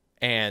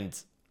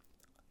 And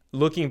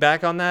looking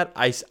back on that,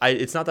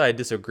 it's not that I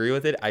disagree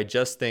with it. I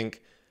just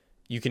think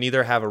you can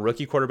either have a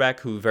rookie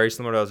quarterback who, very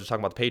similar to what I was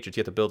talking about the Patriots,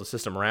 you have to build a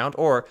system around,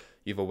 or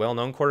you have a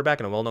well-known quarterback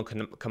and a well-known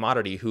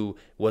commodity who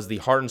was the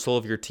heart and soul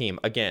of your team.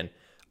 Again,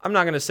 I'm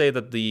not going to say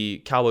that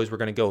the Cowboys were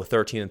going to go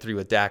 13-3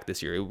 with Dak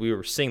this year. We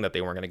were seeing that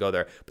they weren't going to go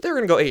there, but they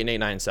were going to go 8-8,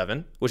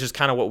 9-7, which is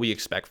kind of what we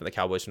expect from the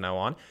Cowboys from now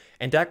on.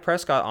 And Dak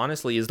Prescott,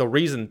 honestly, is the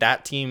reason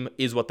that team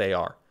is what they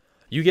are.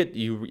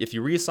 If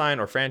you re-sign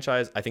or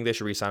franchise, I think they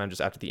should re-sign him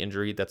just after the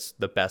injury. That's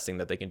the best thing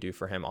that they can do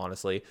for him,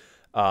 honestly.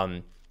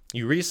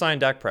 You re-sign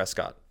Dak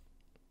Prescott,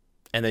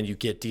 and then you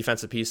get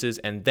defensive pieces,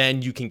 and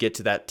then you can get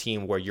to that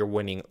team where you're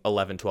winning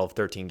 11, 12,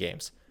 13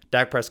 games.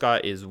 Dak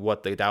Prescott is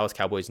what the Dallas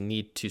Cowboys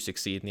need to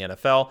succeed in the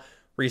NFL.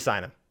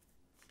 Re-sign him.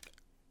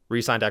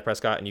 Re-sign Dak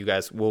Prescott, and you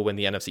guys will win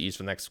the NFC East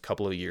for the next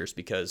couple of years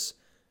because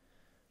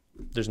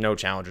there's no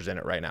challengers in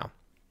it right now.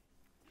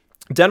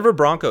 Denver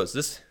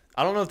Broncos.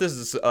 I don't know if this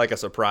is like a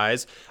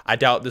surprise. I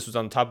doubt this was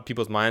on top of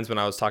people's minds when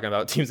I was talking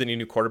about teams that need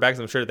new quarterbacks.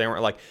 I'm sure they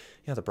weren't like,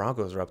 yeah, the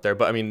Broncos are up there.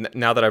 But I mean,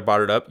 now that I brought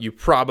it up, you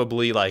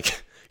probably you're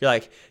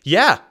like,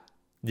 yeah,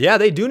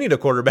 they do need a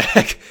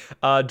quarterback.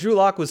 Drew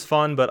Lock was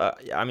fun, but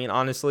I mean,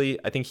 honestly,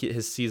 I think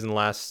his season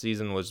last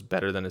season was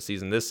better than his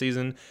season this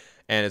season.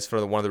 And it's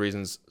for one of the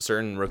reasons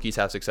certain rookies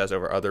have success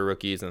over other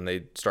rookies and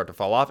they start to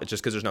fall off. It's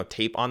just because there's no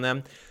tape on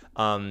them.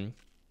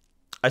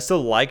 I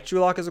still like Drew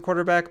Lock as a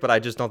quarterback, but I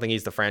just don't think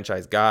he's the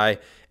franchise guy.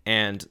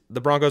 And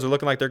the Broncos are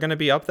looking like they're going to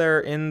be up there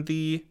in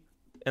the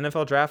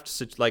NFL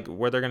draft, like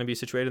where they're going to be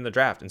situated in the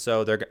draft. And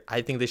so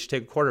I think they should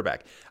take a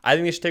quarterback. I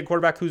think they should take a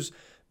quarterback who's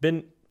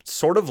been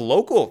sort of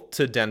local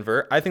to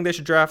Denver. I think they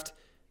should draft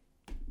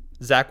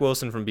Zach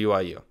Wilson from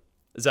BYU.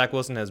 Zach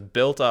Wilson has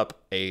built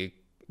up a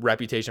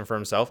reputation for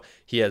himself.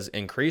 He has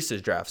increased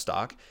his draft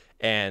stock.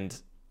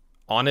 And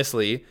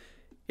honestly,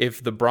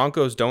 if the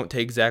Broncos don't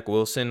take Zach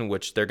Wilson,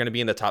 which they're going to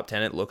be in the top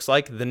 10, it looks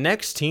like, the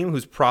next team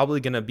who's probably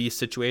going to be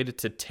situated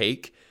to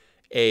take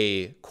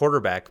a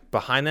quarterback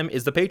behind them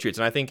is the Patriots.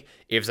 And I think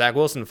if Zach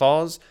Wilson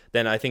falls,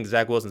 then I think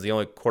Zach Wilson's the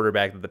only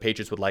quarterback that the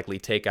Patriots would likely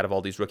take out of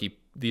all these rookie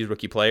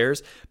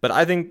players. But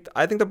I think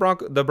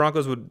the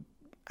Broncos would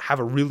have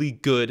a really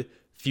good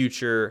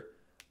future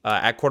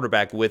at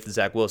quarterback with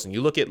Zach Wilson.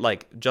 You look at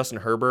like Justin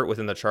Herbert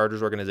within the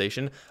Chargers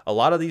organization. A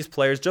lot of these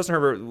players, Justin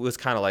Herbert was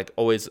kind of like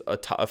always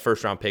a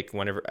first round pick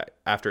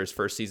after his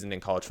first season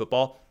in college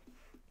football.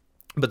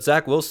 But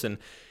Zach Wilson,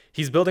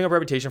 he's building up a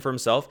reputation for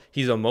himself.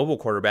 He's a mobile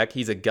quarterback.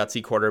 He's a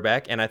gutsy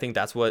quarterback. And I think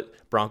that's what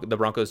the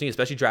Broncos need,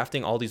 especially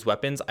drafting all these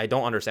weapons. I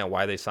don't understand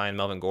why they signed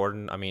Melvin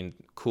Gordon. I mean,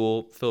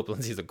 cool. Philip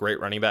Lindsay's a great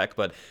running back,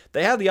 but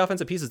they have the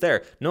offensive pieces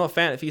there. Noah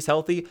Fant, if he's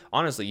healthy,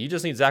 honestly, you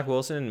just need Zach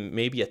Wilson and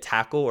maybe a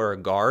tackle or a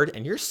guard,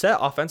 and you're set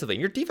offensively.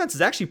 And your defense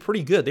is actually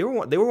pretty good. They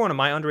were one of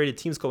my underrated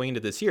teams going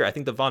into this year. I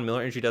think the Von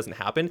Miller injury doesn't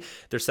happen.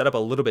 They're set up a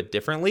little bit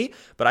differently,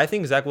 but I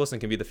think Zach Wilson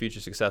can be the future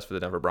success for the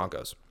Denver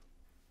Broncos.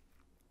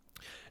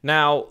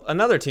 Now,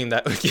 another team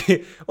that,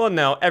 well,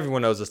 no,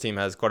 everyone knows this team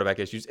has quarterback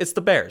issues. It's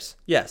the Bears.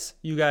 Yes,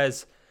 you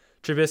guys,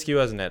 Trubisky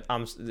wasn't it.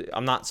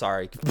 I'm not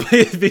sorry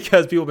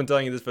because people have been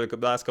telling you this for the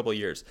last couple of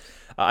years.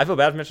 I feel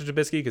bad for Mr.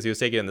 Trubisky because he was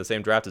taken in the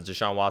same draft as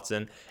Deshaun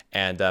Watson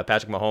and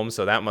Patrick Mahomes,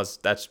 so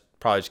that's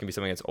probably just going to be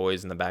something that's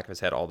always in the back of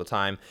his head all the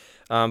time.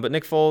 But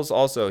Nick Foles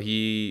also,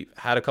 he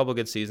had a couple of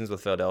good seasons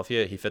with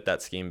Philadelphia. He fit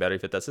that scheme better. He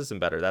fit that system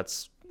better.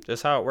 That's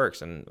just how it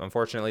works. And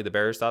unfortunately, the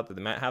Bears thought that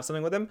they might have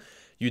something with him.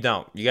 You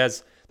don't. You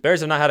guys,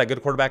 Bears have not had a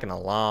good quarterback in a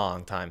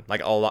long time.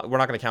 Like a lot. We're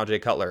not going to count Jay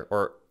Cutler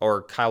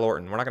or Kyle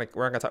Orton. We're not going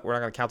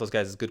to count those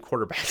guys as good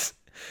quarterbacks.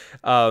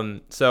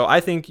 So I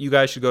think you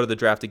guys should go to the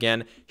draft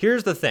again.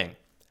 Here's the thing.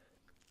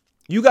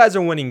 You guys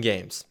are winning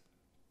games.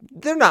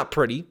 They're not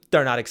pretty,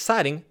 they're not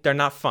exciting, they're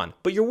not fun,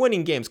 but you're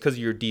winning games because of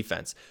your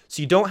defense.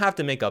 So you don't have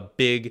to make a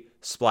big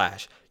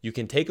splash. You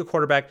can take a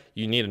quarterback,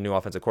 you need a new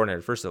offensive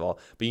coordinator, first of all,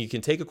 but you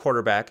can take a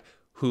quarterback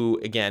who,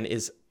 again,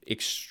 is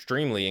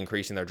extremely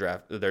increasing their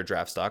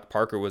draft stock.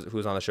 Parker, who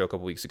was on the show a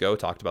couple weeks ago,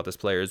 talked about this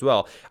player as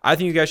well. I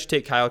think you guys should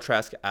take Kyle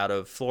Trask out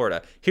of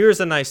Florida. Here's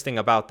the nice thing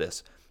about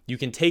this. You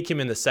can take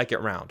him in the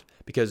second round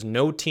because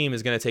no team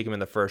is going to take him in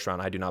the first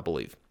round, I do not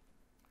believe.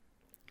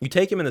 You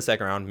take him in the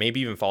second round, maybe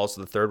even falls to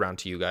the third round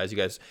to you guys.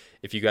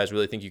 If you guys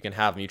really think you can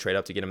have him, you trade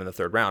up to get him in the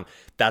third round.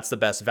 That's the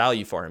best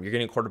value for him. You're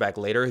getting a quarterback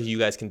later who you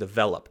guys can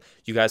develop.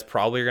 You guys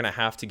probably are going to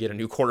have to get a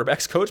new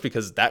quarterback's coach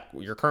because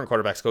your current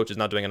quarterback's coach is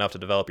not doing enough to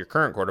develop your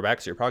current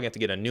quarterback, so you're probably going to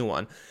have to get a new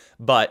one.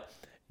 But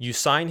you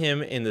sign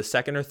him in the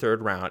second or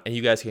third round, and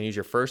you guys can use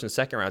your first and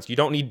second rounds. You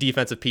don't need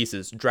defensive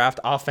pieces. Draft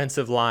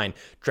offensive line.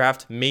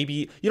 Draft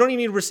maybe. You don't even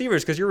need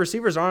receivers because your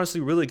receivers are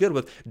honestly really good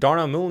with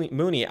Darnell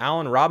Mooney,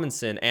 Allen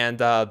Robinson,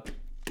 and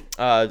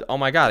oh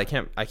my God, I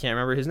can't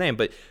remember his name,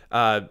 but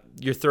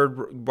your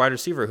third wide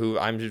receiver, who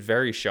I'm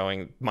very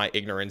showing my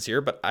ignorance here,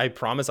 but I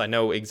promise I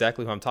know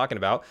exactly who I'm talking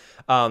about.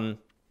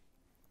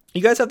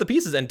 You guys have the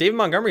pieces, and David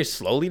Montgomery is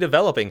slowly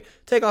developing.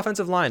 Take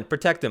offensive line,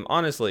 protect him.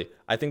 Honestly,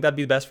 I think that'd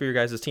be best for your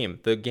guys' team.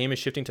 The game is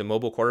shifting to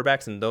mobile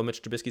quarterbacks, and though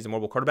Mitch Trubisky's a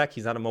mobile quarterback,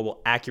 he's not a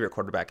mobile accurate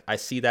quarterback. I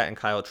see that in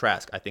Kyle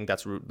Trask. I think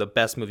that's the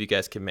best move you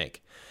guys can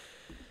make.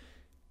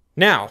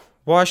 Now,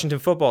 Washington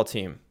football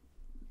team.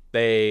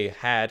 They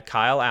had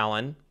Kyle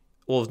Allen.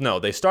 Well, no,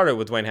 they started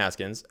with Dwayne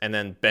Haskins and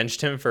then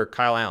benched him for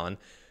Kyle Allen,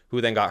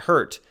 who then got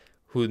hurt,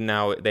 who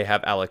now they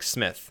have Alex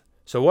Smith.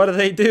 So what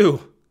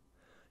do?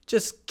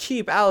 Just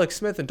keep Alex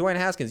Smith and Dwayne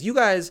Haskins. You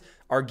guys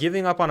are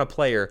giving up on a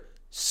player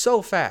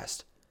so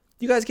fast.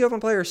 You guys give up on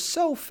players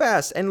so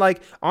fast. And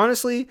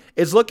honestly,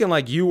 it's looking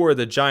like you or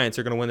the Giants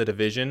are going to win the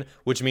division,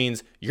 which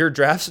means your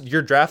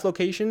draft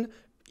location,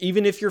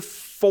 even if you're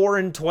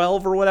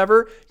 4-12 or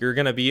whatever, you're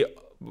going to be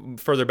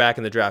further back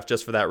in the draft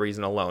just for that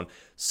reason alone.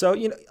 So,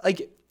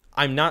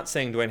 I'm not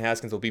saying Dwayne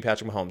Haskins will be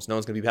Patrick Mahomes. No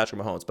one's going to be Patrick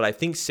Mahomes. But I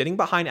think sitting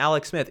behind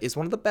Alex Smith is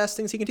one of the best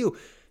things he can do.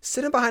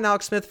 Sitting behind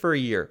Alex Smith for a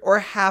year or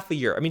half a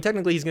year. I mean,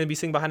 technically, he's going to be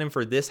sitting behind him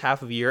for this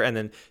half of a year and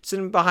then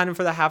sitting behind him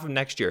for the half of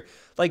next year.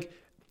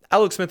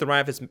 Alex Smith and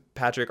Ryan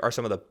Fitzpatrick are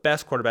some of the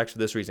best quarterbacks for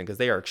this reason because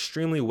they are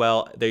extremely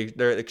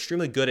they're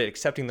extremely good at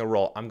accepting the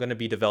role. I'm going to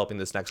be developing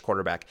this next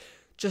quarterback.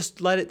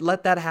 Just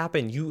let that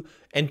happen.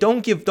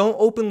 Don't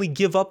openly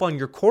give up on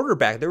your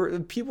quarterback.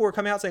 People were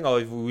coming out saying, "Oh,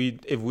 if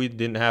we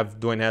didn't have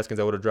Dwayne Haskins,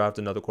 I would have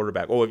drafted another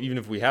quarterback." Oh, even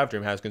if we have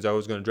Dwayne Haskins, I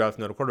was going to draft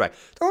another quarterback.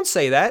 Don't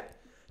say that.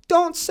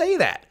 Don't say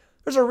that.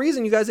 There's a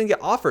reason you guys didn't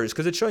get offers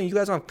because it's showing you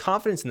guys don't have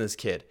confidence in this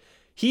kid.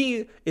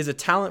 He is a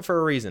talent for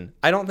a reason.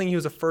 I don't think he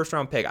was a first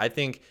round pick. I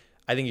think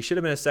he should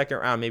have been a second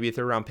round, maybe a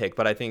third round pick,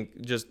 but I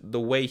think just the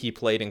way he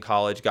played in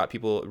college got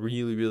people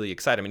really, really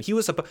excited. I mean,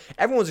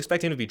 everyone was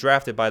expecting him to be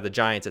drafted by the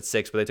Giants at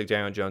 6, but they took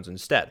Daniel Jones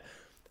instead.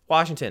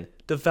 Washington,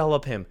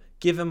 develop him.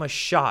 Give him a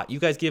shot. You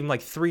guys give him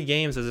 3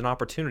 games as an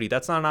opportunity.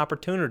 That's not an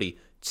opportunity.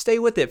 Stay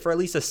with it for at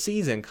least a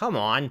season. Come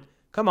on.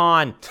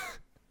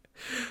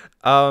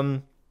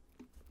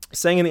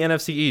 Staying in the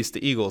NFC East,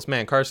 the Eagles.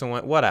 Man, Carson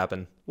Wentz, what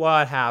happened?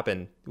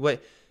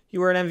 What? You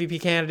were an MVP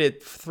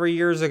candidate 3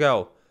 years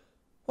ago.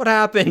 What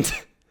happened?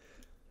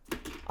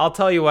 I'll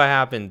tell you what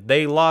happened.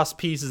 They lost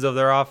pieces of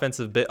their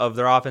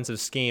offensive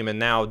scheme, and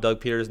now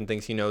Doug Peterson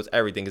thinks he knows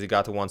everything because he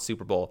got to 1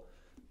 Super Bowl.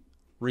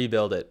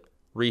 Rebuild it,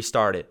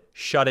 restart it,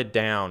 shut it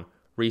down,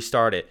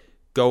 restart it.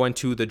 Go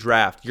into the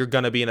draft. You're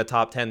gonna be in the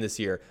top 10 this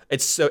year.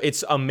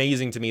 It's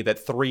amazing to me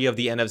that 3 of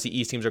the NFC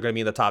East teams are gonna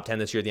be in the top 10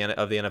 this year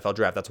of the NFL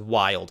draft. That's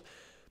wild.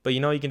 But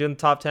you know what you can do in the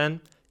top 10?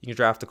 You can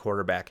draft a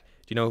quarterback.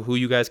 Do you know who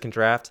you guys can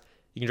draft?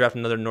 You can draft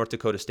another North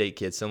Dakota State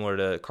kid similar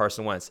to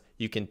Carson Wentz.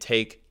 You can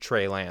take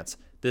Trey Lance.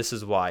 This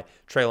is why.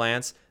 Trey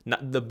Lance,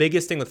 the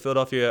biggest thing with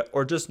Philadelphia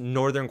or just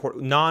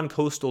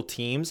non-coastal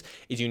teams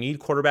is you need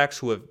quarterbacks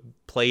who have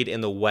played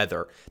in the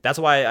weather. That's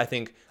why I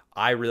think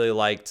I really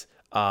liked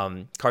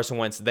Carson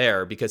Wentz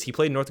there because he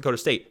played in North Dakota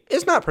State.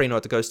 It's not pretty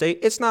North Dakota State.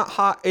 It's not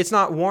hot. It's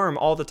not warm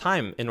all the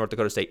time in North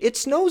Dakota State. It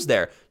snows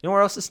there. You know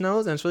where else it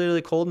snows and it's really,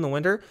 really cold in the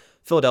winter?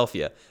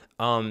 Philadelphia.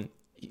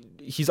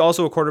 He's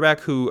also a quarterback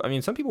who,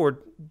 some people were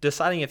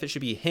deciding if it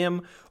should be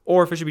him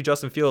or if it should be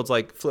Justin Fields,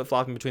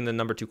 flip-flopping between the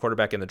number 2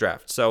 quarterback in the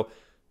draft. So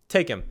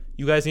take him.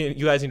 You guys need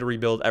to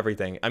rebuild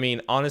everything. I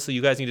mean, honestly,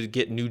 you guys need to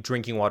get new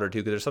drinking water too,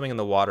 because there's something in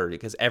the water,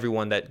 because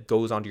everyone that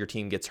goes onto your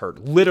team gets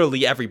hurt.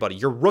 Literally everybody.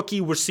 Your rookie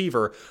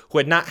receiver, who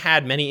had not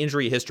had many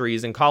injury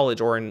histories in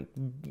college or in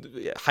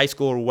high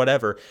school or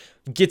whatever,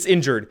 gets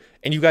injured,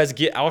 and you guys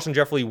get Alshon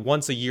Jeffrey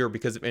once a year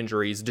because of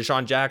injuries.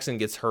 Deshaun Jackson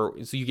gets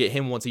hurt, so you get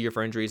him once a year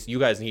for injuries. You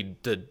guys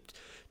need to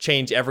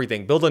change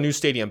everything. Build a new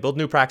stadium, build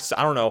new practice.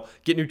 I don't know,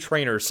 get new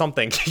trainers,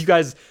 something. You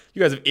guys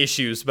have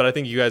issues, but I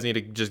think you guys need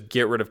to just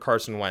get rid of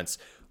Carson Wentz.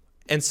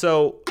 And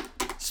so,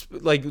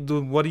 like,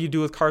 what do you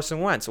do with Carson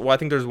Wentz? Well, I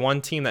think there's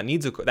one team that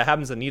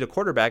happens to need a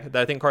quarterback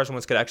that I think Carson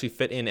Wentz could actually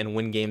fit in and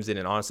win games in,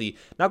 and honestly,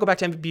 not go back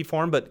to MVP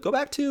form, but go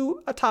back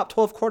to a top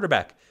 12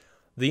 quarterback.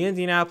 The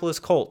Indianapolis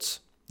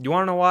Colts. You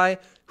want to know why?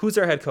 Who's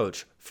their head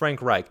coach?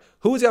 Frank Reich.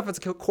 Who was the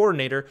offensive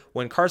coordinator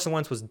when Carson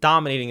Wentz was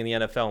dominating in the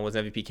NFL and was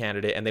an MVP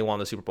candidate and they won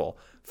the Super Bowl?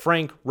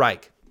 Frank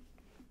Reich.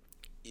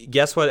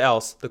 Guess what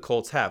else the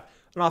Colts have?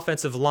 An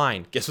offensive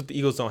line. Guess what the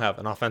Eagles don't have?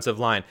 An offensive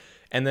line.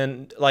 And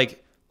then,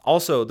 like,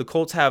 also, the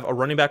Colts have a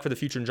running back for the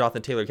future in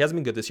Jonathan Taylor. He hasn't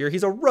been good this year.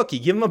 He's a rookie.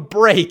 Give him a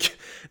break.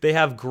 They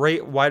have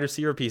great wide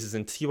receiver pieces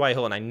in T.Y.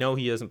 Hill, and I know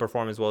he doesn't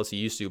perform as well as he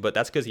used to, but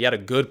that's because he had a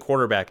good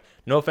quarterback.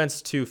 No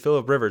offense to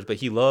Phillip Rivers, but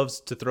he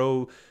loves to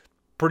throw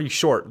pretty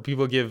short.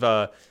 People give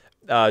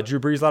Drew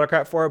Brees a lot of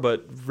crap for it,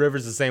 but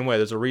Rivers the same way.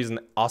 There's a reason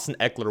Austin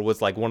Eckler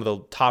was like one of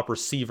the top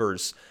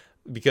receivers,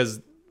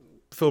 because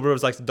Phillip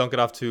Rivers likes to dunk it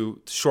off to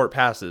short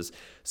passes.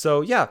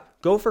 So yeah,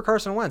 go for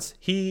Carson Wentz.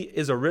 He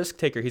is a risk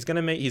taker. He's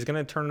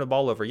gonna turn the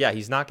ball over. Yeah,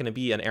 he's not gonna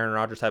be an Aaron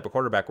Rodgers type of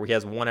quarterback where he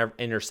has one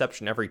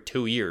interception every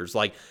 2 years.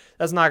 Like,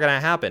 that's not gonna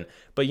happen.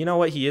 But you know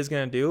what he is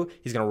gonna do?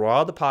 He's gonna roll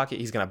out of the pocket.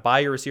 He's gonna buy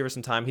your receiver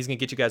some time. He's gonna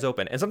get you guys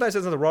open. And sometimes he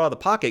doesn't roll out of the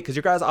pocket because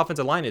your guys'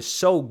 offensive line is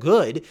so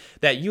good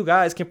that you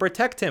guys can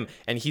protect him.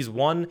 And he's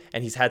won,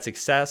 and he's had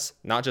success.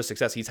 Not just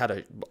success. He's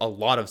had a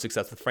lot of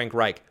success with Frank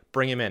Reich.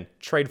 Bring him in.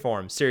 Trade for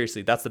him.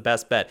 Seriously, that's the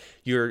best bet.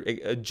 Your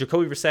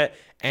Jacoby Brissett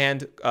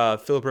and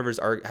Phillip Rivers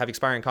have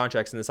expiring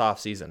contracts in this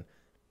offseason.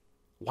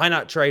 Why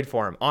not trade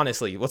for him?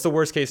 Honestly, what's the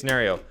worst case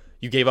scenario?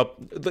 You gave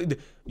up.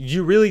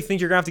 You really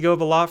think you're going to have to give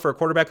up a lot for a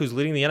quarterback who's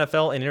leading the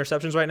NFL in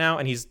interceptions right now,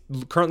 and he's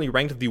currently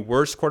ranked the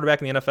worst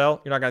quarterback in the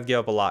NFL? You're not going to give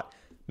up a lot.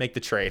 Make the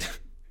trade.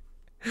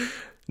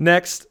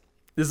 Next,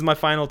 this is my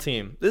final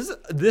team. This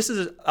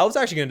is. I was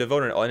actually going to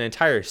devote an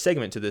entire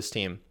segment to this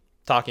team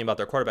talking about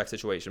their quarterback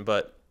situation,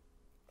 but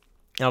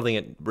I don't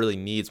think it really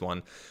needs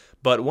one.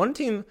 But one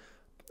team,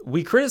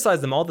 we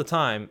criticize them all the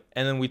time,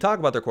 and then we talk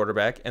about their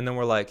quarterback, and then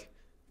we're like,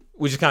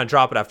 we just kind of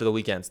drop it after the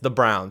weekends. The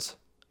Browns.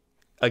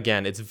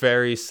 Again, it's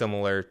very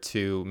similar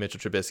to Mitchell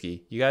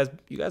Trubisky. You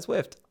guys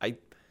whiffed.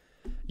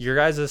 Your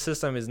guys'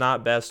 system is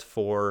not best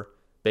for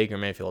Baker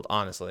Mayfield,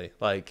 honestly.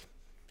 Like,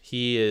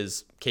 he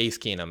is Case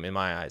Keenum in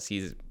my eyes.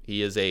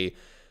 He is a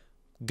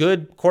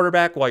good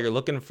quarterback while you're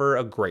looking for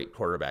a great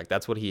quarterback.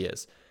 That's what he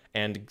is.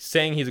 And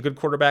saying he's a good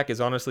quarterback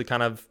is honestly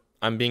kind of,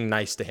 I'm being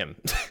nice to him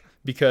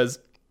because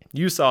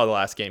you saw the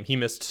last game. He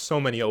missed so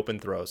many open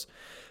throws.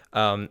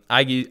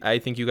 I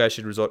think you guys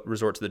should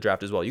resort to the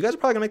draft as well. You guys are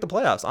probably going to make the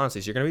playoffs,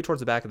 honestly, so you're going to be towards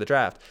the back of the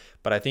draft.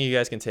 But I think you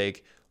guys can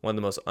take one of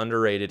the most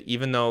underrated,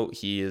 even though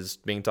he is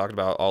being talked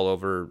about all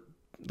over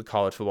the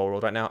college football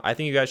world right now. I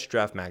think you guys should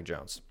draft Mac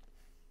Jones.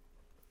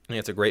 I think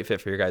it's a great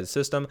fit for your guys'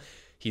 system.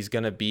 He's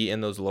going to be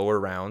in those lower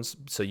rounds,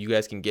 so you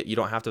guys can you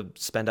don't have to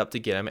spend up to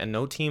get him. And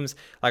no teams,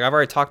 like I've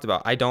already talked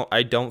about, I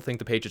don't think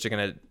the Patriots are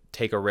going to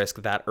take a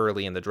risk that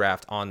early in the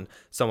draft on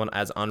someone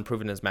as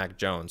unproven as Mac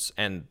Jones.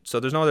 And so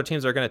there's no other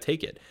teams that are going to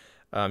take it.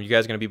 You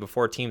guys are going to be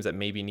before teams that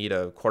maybe need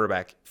a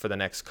quarterback for the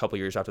next couple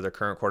years after their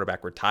current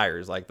quarterback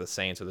retires, like the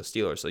Saints or the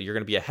Steelers. So you're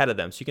going to be ahead of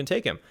them, so you can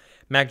take him.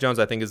 Mac Jones,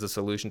 I think, is the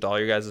solution to all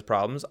your guys'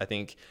 problems. I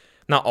think,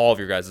 not all of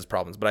your guys'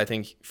 problems, but I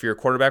think for your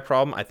quarterback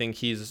problem, I think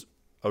he's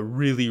a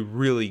really,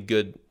 really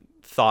good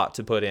thought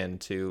to put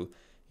into,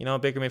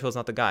 Baker Mayfield's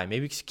not the guy.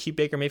 Maybe keep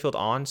Baker Mayfield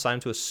on, sign him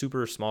to a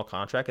super small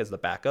contract as the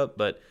backup,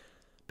 but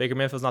Baker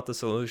Mayfield's not the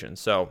solution.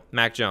 So,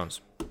 Mac Jones,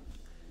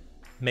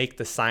 make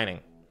the signing.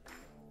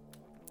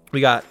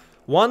 We got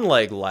one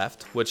leg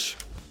left, which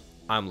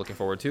I'm looking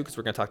forward to because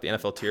we're going to talk the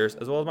NFL tiers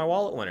as well as my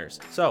wallet winners.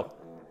 So,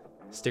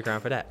 stick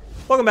around for that.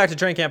 Welcome back to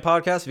Training Camp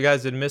Podcast. If you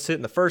guys didn't miss it,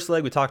 in the first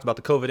leg, we talked about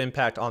the COVID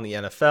impact on the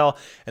NFL.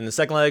 In the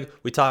second leg,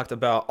 we talked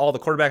about all the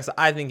quarterbacks that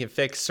I think can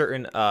fix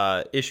certain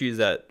issues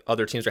that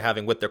other teams are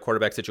having with their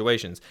quarterback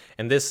situations.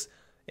 In this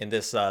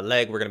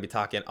leg, we're going to be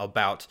talking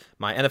about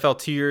my NFL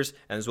tiers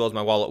and as well as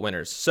my wallet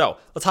winners. So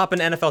let's hop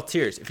into NFL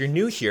tiers. If you're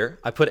new here,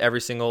 I put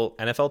every single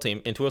NFL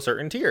team into a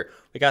certain tier.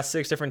 We got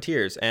 6 different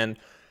tiers. And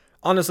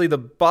honestly, the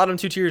bottom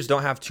 2 tiers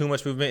don't have too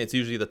much movement. It's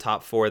usually the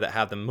top 4 that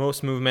have the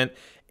most movement.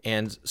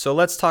 And so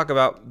let's talk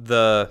about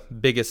the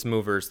biggest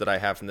movers that I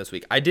have from this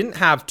week. I didn't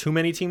have too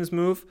many teams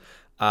move.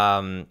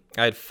 I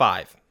had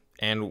 5.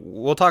 And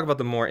we'll talk about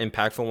the more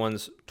impactful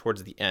ones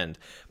towards the end.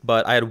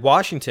 But I had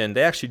Washington.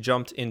 They actually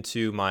jumped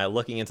into my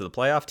looking into the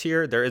playoff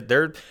tier.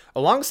 They're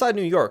alongside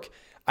New York.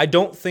 I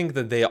don't think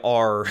that they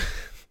are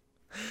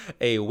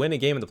win a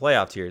game in the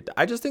playoff tier.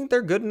 I just think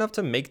they're good enough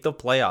to make the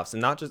playoffs,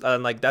 and not just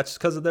like that's just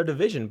because of their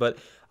division. But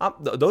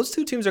those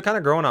two teams are kind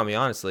of growing on me,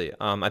 honestly.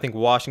 I think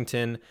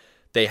Washington,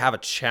 they have a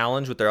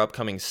challenge with their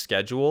upcoming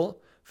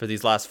schedule for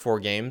these last 4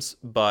 games,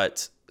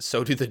 but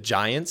so do the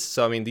Giants.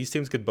 So I mean, these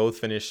teams could both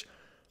finish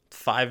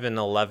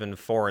 5-11,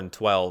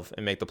 4-12,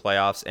 and make the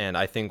playoffs. And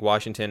I think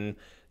Washington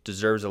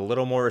deserves a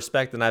little more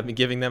respect than I've been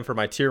giving them for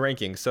my tier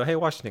rankings. So, hey,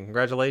 Washington,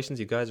 congratulations.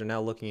 You guys are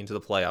now looking into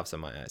the playoffs in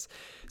my eyes.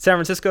 San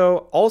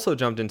Francisco also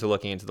jumped into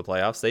looking into the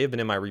playoffs. They have been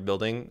in my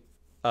rebuilding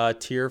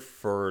tier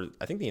for,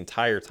 I think, the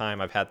entire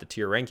time I've had the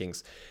tier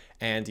rankings.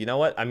 And you know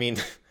what? I mean,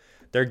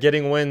 they're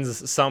getting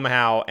wins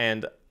somehow,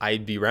 and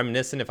I'd be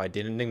reminiscent if I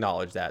didn't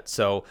acknowledge that.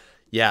 So,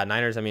 yeah,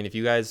 Niners, I mean, if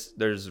you guys,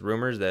 there's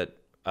rumors that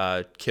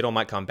Kittle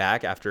might come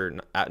back after,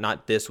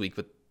 not this week,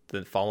 but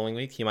the following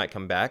week, he might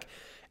come back.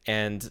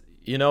 And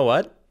you know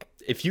what?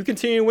 If you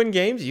continue to win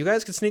games, you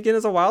guys could sneak in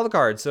as a wild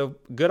card. So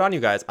good on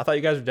you guys. I thought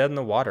you guys were dead in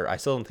the water. I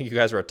still don't think you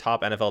guys are a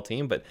top NFL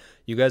team, but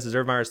you guys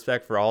deserve my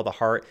respect for all the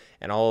heart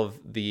and all of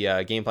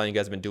the game plan you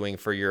guys have been doing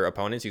for your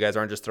opponents. You guys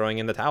aren't just throwing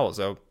in the towel.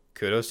 So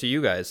kudos to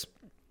you guys.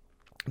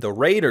 The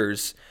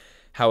Raiders,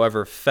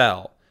 however,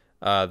 fell.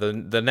 My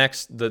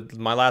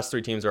last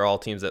 3 teams are all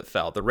teams that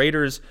fell. The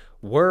Raiders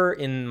were,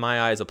 in my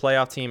eyes, a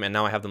playoff team, and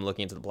now I have them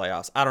looking into the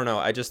playoffs. I don't know.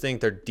 I just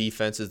think their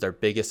defense is their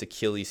biggest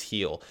Achilles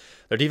heel.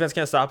 Their defense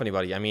can't stop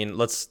anybody. I mean,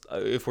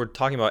 if we're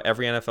talking about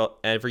every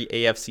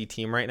AFC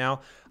team right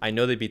now, I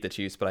know they beat the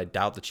Chiefs, but I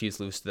doubt the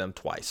Chiefs lose to them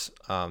twice.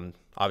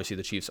 Obviously,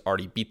 the Chiefs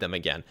already beat them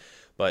again,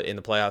 but in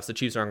the playoffs, the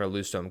Chiefs aren't going to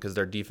lose to them because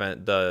their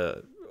defense,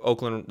 the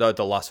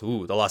Las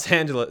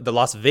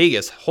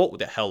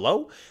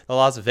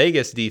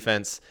Vegas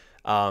defense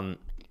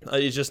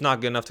is just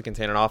not good enough to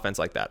contain an offense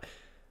like that.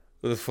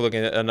 If we're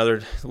looking at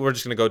we're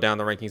just going to go down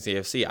the rankings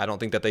AFC. I don't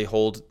think that they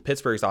hold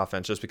Pittsburgh's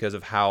offense just because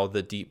of how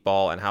the deep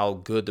ball and how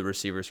good the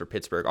receivers for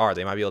Pittsburgh are.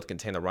 They might be able to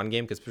contain the run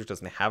game because Pittsburgh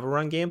doesn't have a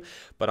run game,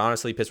 but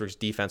honestly, Pittsburgh's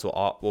defense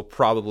will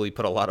probably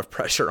put a lot of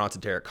pressure onto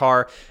Derek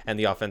Carr, and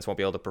the offense won't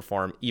be able to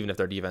perform even if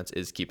their defense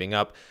is keeping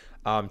up.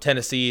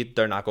 Tennessee,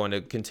 they're not going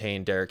to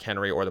contain Derrick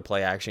Henry or the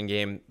play action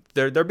game.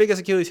 Their biggest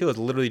Achilles heel is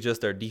literally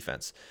just their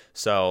defense.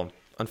 So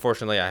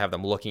unfortunately, I have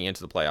them looking into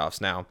the playoffs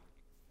now.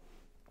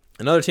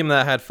 Another team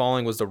that I had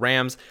falling was the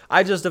Rams.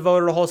 I just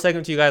devoted a whole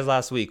segment to you guys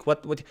last week.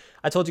 What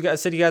I told you guys, I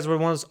said you guys were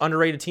one of those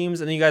underrated teams,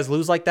 and then you guys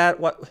lose like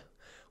that. What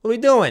are we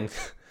doing?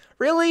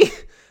 Really?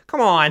 Come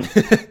on.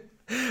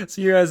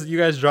 So you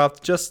guys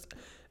dropped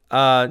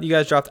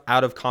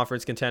out of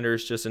conference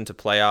contenders just into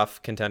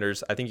playoff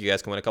contenders. I think you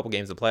guys can win a couple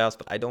games in the playoffs,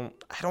 but I don't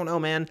know,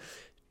 man.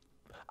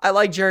 I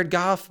like Jared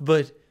Goff,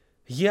 but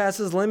he has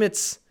his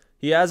limits.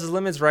 He has his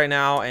limits right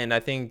now, and I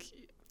think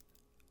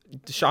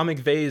Sean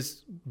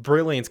McVay's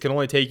brilliance can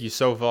only take you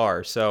so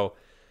far. So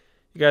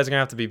you guys are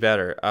gonna have to be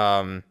better.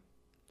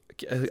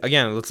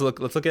 Again, let's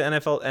look at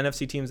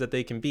NFC teams that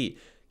they can beat.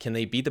 Can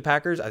they beat the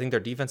Packers? I think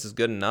their defense is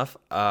good enough,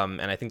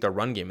 and I think their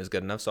run game is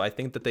good enough. So I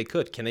think that they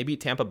could. Can they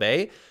beat Tampa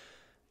Bay?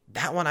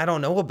 That one I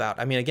don't know about.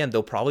 I mean, again,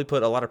 they'll probably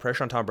put a lot of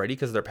pressure on Tom Brady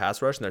because of their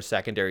pass rush and their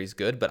secondary is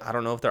good, but I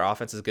don't know if their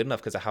offense is good enough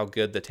because of how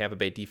good the Tampa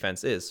Bay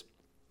defense is.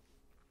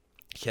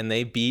 Can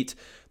they beat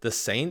the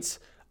Saints?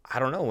 I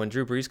don't know. When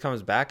Drew Brees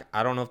comes back,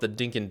 I don't know if the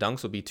dink and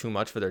dunks will be too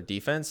much for their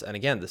defense. And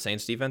again, the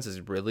Saints defense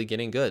is really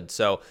getting good.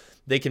 So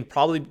they can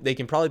probably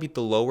beat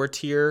the lower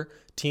tier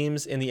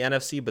teams in the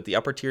NFC, but the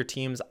upper tier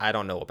teams, I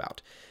don't know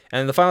about.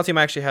 And the final team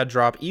I actually had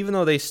drop, even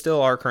though they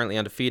still are currently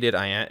undefeated,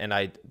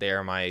 they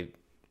are my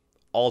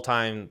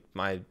all-time,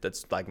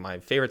 that's like my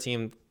favorite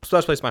team,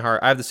 special place in my heart.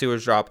 I have the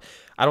Steelers drop.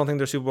 I don't think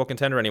they're Super Bowl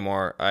contender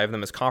anymore. I have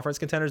them as conference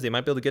contenders. They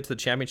might be able to get to the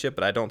championship,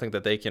 but I don't think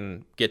that they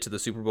can get to the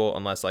Super Bowl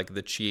unless like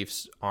the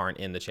Chiefs aren't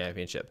in the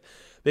championship.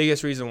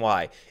 Biggest reason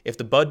why, if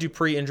the Bud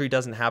Dupree injury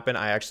doesn't happen,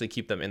 I actually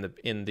keep them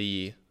in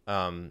the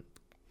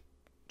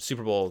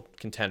Super Bowl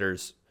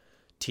contenders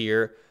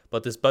tier.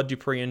 But this Bud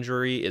Dupree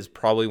injury is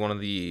probably one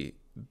of the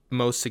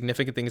most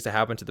significant things to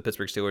happen to the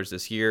Pittsburgh Steelers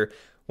this year.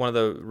 One of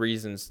the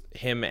reasons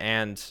him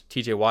and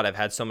TJ Watt have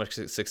had so much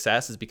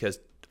success is because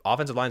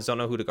offensive lines don't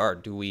know who to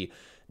guard. Do we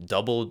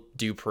double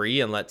Dupree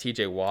and let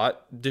TJ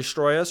Watt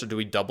destroy us, or do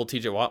we double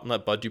TJ Watt and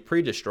let Bud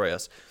Dupree destroy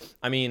us?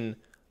 I mean,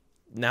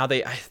 now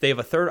they have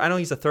a third. I know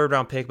he's a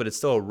third-round pick, but it's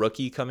still a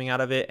rookie coming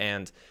out of it,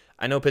 and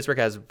I know Pittsburgh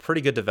has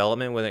pretty good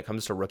development when it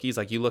comes to rookies.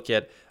 Like you look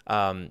at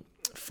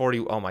 40.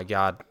 Oh my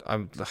God,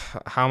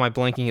 how am I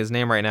blanking his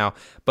name right now?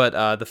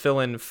 But the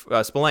fill-in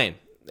Spillane,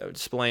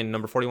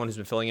 number 41, who's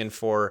been filling in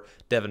for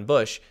Devin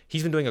Bush,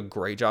 he's been doing a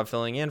great job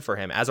filling in for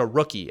him as a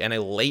rookie and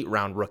a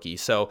late-round rookie.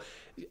 So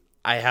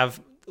I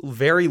have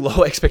very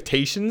low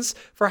expectations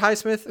for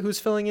Highsmith, who's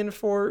filling in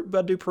for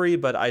Bud Dupree,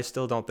 but I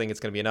still don't think it's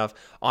going to be enough.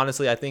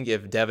 Honestly, I think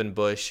if Devin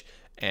Bush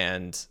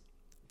and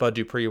Bud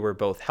Dupree were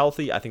both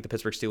healthy, I think the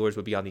Pittsburgh Steelers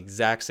would be on the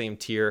exact same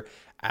tier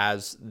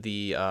as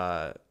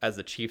the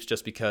Chiefs,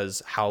 just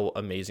because how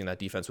amazing that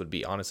defense would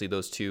be. Honestly,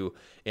 those two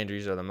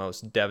injuries are the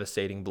most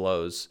devastating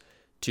blows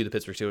to the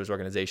Pittsburgh Steelers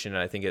organization,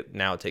 and I think it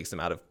now takes them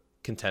out of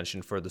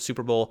contention for the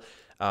Super Bowl.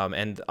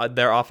 And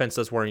their offense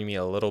does worry me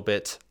a little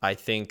bit. I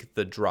think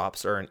the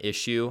drops are an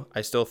issue.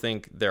 I still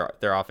think their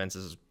offense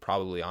is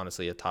probably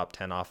honestly a top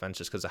 10 offense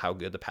just because of how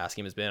good the pass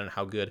game has been and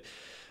how good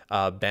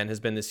Ben has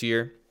been this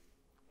year.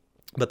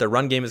 But their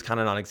run game is kind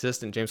of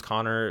non-existent. James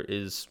Conner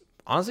is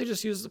honestly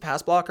just uses a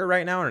pass blocker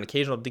right now and an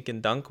occasional dink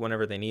and dunk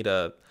whenever they need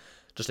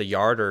just a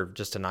yard or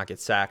just to not get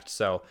sacked.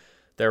 So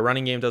their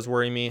running game does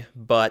worry me.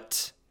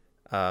 But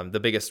the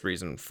biggest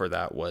reason for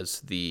that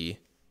was the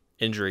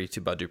injury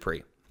to Bud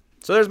Dupree.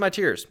 So there's my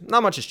tiers.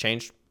 Not much has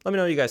changed. Let me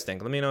know what you guys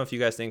think. Let me know if you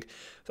guys think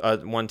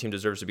one team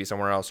deserves to be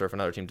somewhere else or if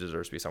another team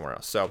deserves to be somewhere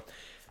else. So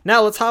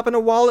now let's hop into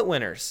wallet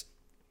winners.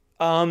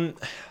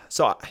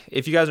 So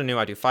if you guys are new,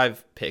 I do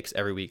 5 picks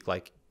every week,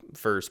 like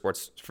for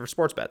sports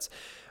bets.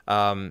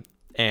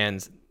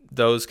 And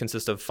those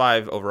consist of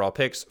 5 overall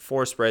picks,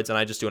 4 spreads, and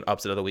I just do an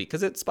upset of the week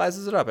because it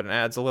spices it up and it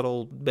adds a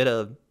little bit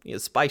of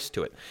spice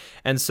to it.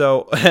 And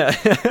so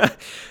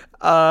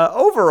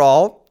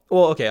overall,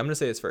 well, okay, I'm going to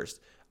say this first.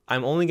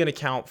 I'm only going to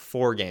count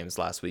 4 games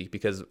last week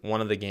because one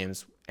of the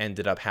games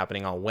ended up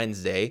happening on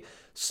Wednesday.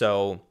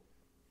 So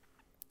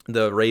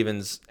the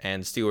Ravens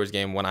and Steelers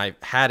game, when I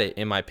had it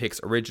in my picks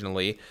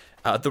originally,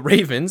 the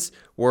Ravens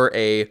were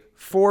a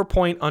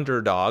 4-point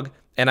underdog,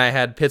 and I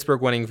had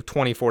Pittsburgh winning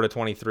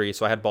 24-23,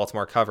 so I had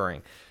Baltimore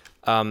covering.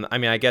 I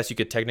mean, I guess you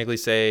could technically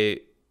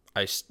say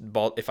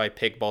if I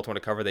picked Baltimore to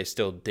cover, they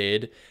still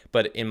did.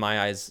 But in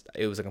my eyes,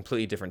 it was a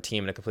completely different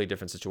team and a completely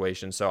different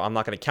situation. So I'm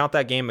not going to count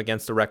that game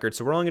against the record.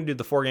 So we're only going to do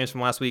the 4 games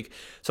from last week.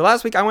 So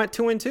last week I went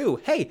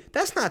 2-2. Hey,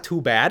 that's not too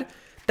bad.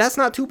 That's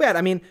not too bad.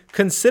 I mean,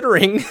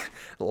 considering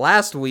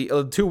last week,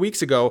 2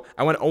 weeks ago,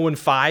 I went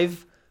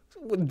 0-5.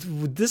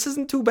 This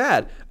isn't too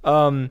bad.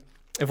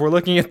 If we're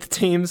looking at the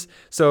teams,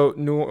 so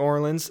New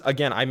Orleans,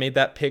 again, I made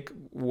that pick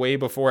way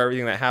before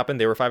everything that happened.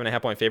 They were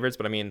 5.5 point favorites,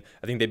 but I mean,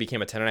 I think they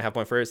became a 10.5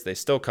 point favorites. They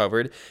still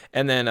covered.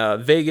 And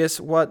then Vegas,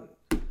 what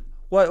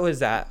was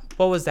that?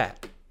 What was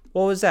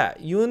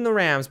that? You and the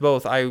Rams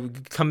both, I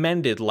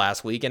commended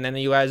last week, and then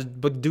you guys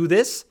do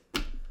this?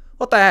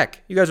 What the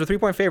heck? You guys were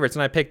 3-point favorites,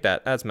 and I picked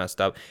that. That's messed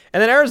up.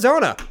 And then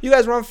Arizona, you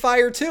guys were on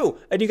fire too,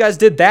 and you guys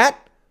did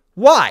that?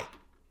 Why?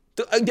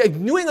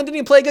 New England didn't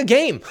even play a good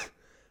game.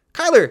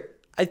 Kyler,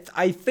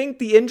 I think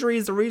the injury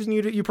is the reason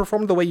you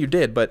performed the way you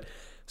did. But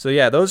so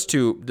yeah, those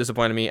 2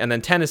 disappointed me. And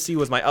then Tennessee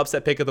was my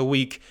upset pick of the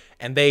week,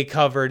 and they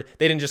covered.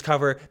 They didn't just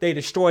cover; they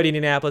destroyed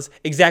Indianapolis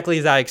exactly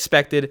as I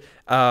expected.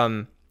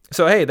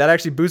 So hey, that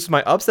actually boosts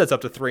my upsets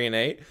up to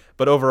 3-8.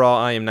 But overall,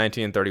 I am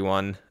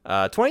 19-31,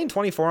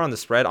 20-24 on the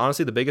spread.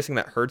 Honestly, the biggest thing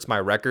that hurts my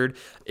record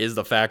is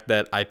the fact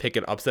that I pick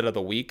an upset of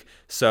the week.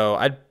 So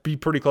I'd be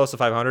pretty close to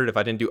 500 if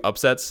I didn't do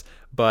upsets.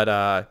 But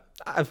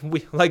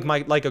like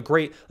a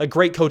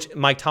great coach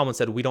Mike Tomlin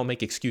said, we don't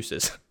make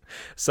excuses.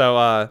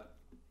 So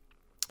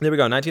there we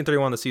go.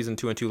 19-31 the season,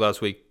 2-2 last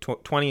week,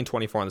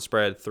 20-24 on the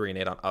spread,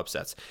 3-8 on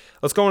upsets.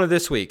 Let's go into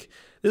this week.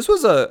 This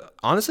was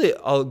honestly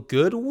a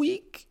good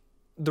week.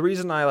 The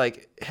reason I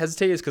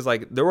hesitate is because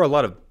there were a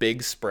lot of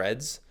big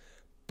spreads,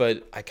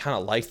 but I kind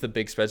of liked the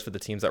big spreads for the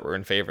teams that were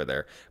in favor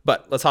there.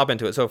 But let's hop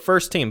into it. So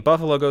first team,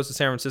 Buffalo goes to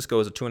San Francisco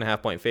as a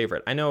 2.5 point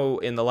favorite. I know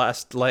in the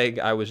last leg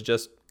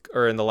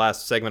in the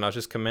last segment I was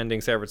just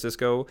commending San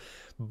Francisco.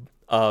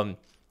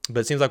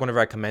 But it seems like whenever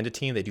I commend a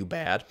team, they do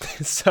bad.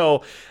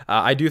 So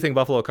I do think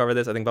Buffalo will cover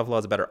this. I think Buffalo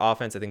has a better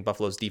offense. I think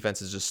Buffalo's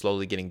defense is just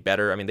slowly getting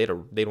better. I mean, they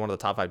had one of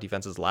the top 5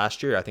 defenses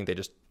last year. I think they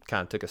just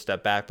kind of took a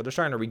step back, but they're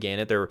starting to regain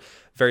it. They're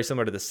very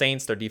similar to the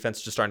Saints. Their defense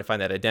is just starting to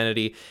find that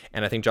identity.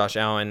 And I think Josh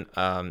Allen,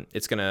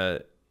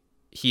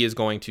 he is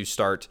going to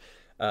start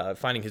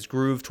finding his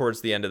groove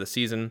towards the end of the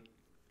season.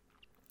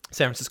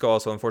 San Francisco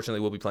also,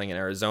 unfortunately, will be playing in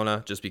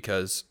Arizona just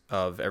because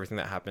of everything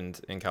that happened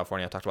in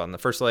California I talked about in the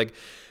first leg.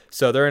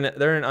 So they're in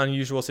an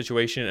unusual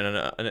situation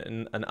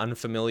and an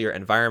unfamiliar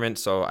environment.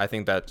 So I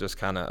think that just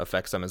kind of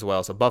affects them as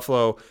well. So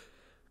Buffalo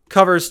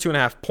covers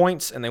 2.5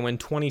 points, and they win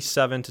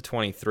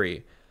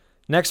 27-23.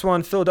 Next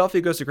one, Philadelphia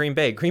goes to Green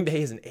Bay. Green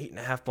Bay is an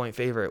 8.5 point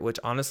favorite, which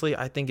honestly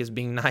I think is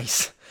being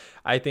nice.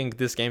 I think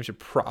this game should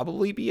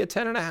probably be a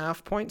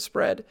 10.5 point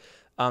spread,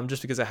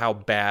 just because of how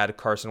bad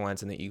Carson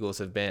Wentz and the Eagles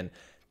have been.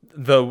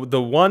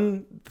 The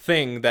one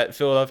thing that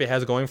Philadelphia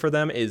has going for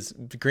them is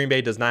Green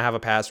Bay does not have a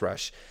pass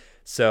rush.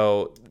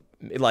 So,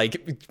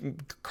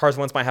 Carson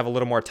Wentz might have a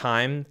little more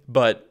time,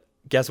 but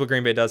guess what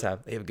Green Bay does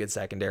have? They have a good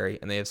secondary,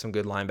 and they have some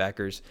good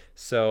linebackers.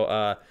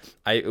 So,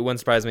 it wouldn't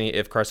surprise me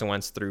if Carson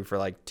Wentz threw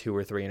for 2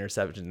 or 3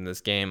 interceptions in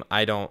this game.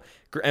 And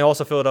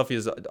also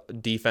Philadelphia's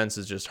defense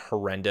is just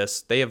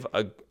horrendous. They have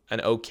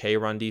an okay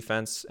run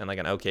defense and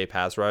an okay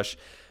pass rush,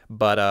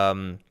 but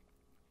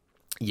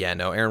yeah,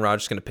 no, Aaron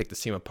Rodgers is going to pick this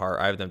team apart.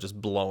 I have them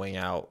just blowing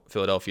out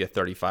Philadelphia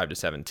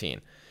 35-17.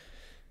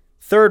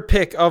 Third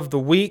pick of the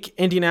week,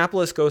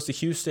 Indianapolis goes to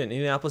Houston.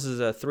 Indianapolis is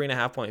a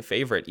 3.5 point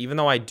favorite. Even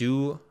though I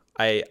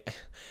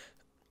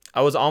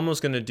was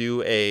almost going to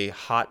do a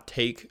hot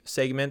take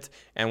segment,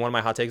 and one of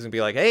my hot takes is going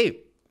to be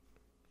hey,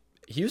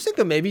 Houston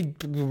could maybe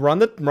run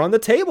the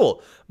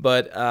table.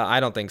 But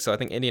I don't think so. I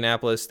think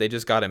Indianapolis, they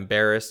just got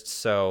embarrassed.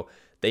 So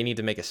They need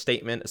to make a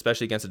statement,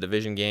 especially against a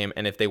division game.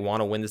 And if they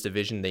want to win this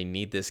division, they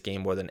need this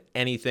game more than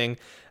anything.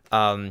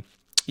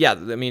 Yeah,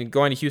 I mean,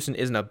 going to Houston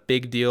isn't a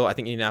big deal. I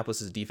think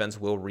Indianapolis' defense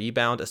will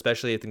rebound,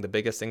 especially I think the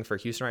biggest thing for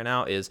Houston right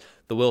now is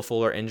the Will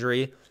Fuller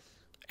injury.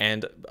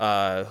 And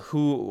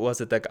who was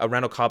it that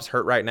Randall Cobb's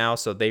hurt right now,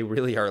 so they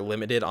really are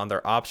limited on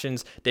their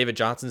options. David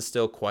Johnson's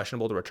still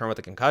questionable to return with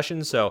a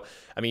concussion. So,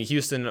 I mean,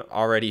 Houston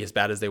already as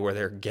bad as they were,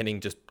 they're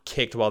getting just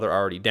kicked while they're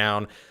already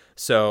down.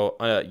 So,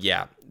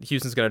 yeah,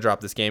 Houston's going to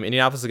drop this game.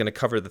 Indianapolis is going to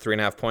cover the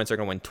 3.5 points. They're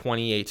going to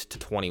win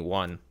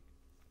 28-21.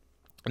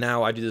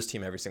 Now, I do this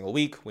team every single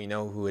week. We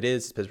know who it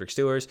is, Pittsburgh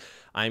Steelers.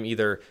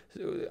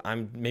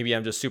 Maybe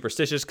I'm just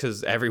superstitious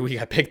because every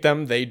week I pick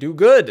them, they do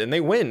good and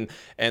they win.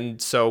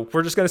 And so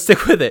we're just going to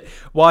stick with it.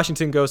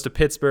 Washington goes to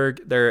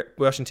Pittsburgh.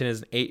 Washington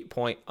is an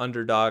 8-point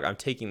underdog. I'm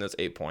taking those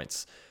 8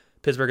 points.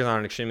 Pittsburgh is on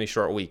an extremely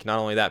short week. Not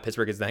only that,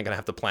 Pittsburgh is then going to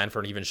have to plan for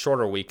an even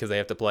shorter week because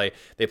they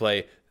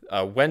play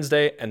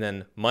Wednesday and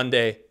then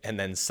Monday and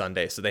then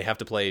Sunday. So they have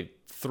to play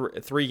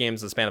three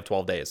games in the span of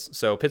 12 days.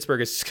 So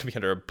Pittsburgh is going to be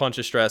under a bunch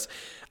of stress.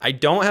 I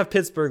don't have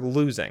Pittsburgh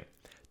losing.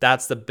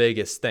 That's the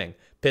biggest thing.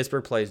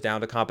 Pittsburgh plays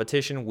down to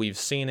competition. We've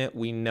seen it.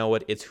 We know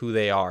it. It's who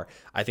they are.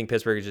 I think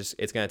Pittsburgh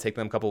it's going to take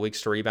them a couple of weeks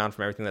to rebound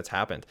from everything that's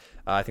happened.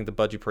 I think the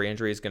Bud Dupree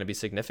injury is going to be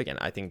significant.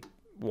 I think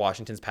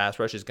Washington's pass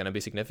rush is going to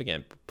be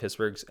significant.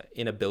 Pittsburgh's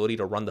inability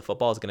to run the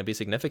football is going to be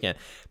significant.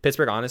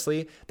 Pittsburgh,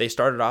 honestly, they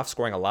started off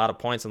scoring a lot of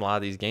points in a lot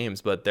of these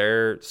games, but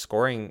their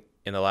scoring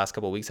in the last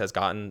couple of weeks has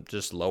gotten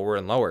just lower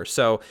and lower.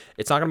 So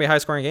it's not going to be a high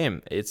scoring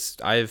game.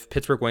 I have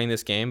Pittsburgh winning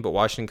this game, but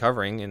Washington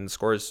covering, and the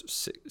score is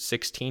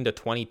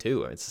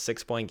 16-22. It's a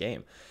 6-point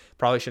game.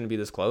 Probably shouldn't be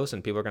this close,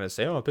 and people are going to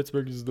say, oh,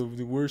 Pittsburgh is the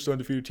worst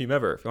undefeated team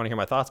ever. If you want to hear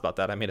my thoughts about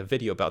that, I made a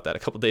video about that a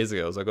couple days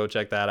ago, so go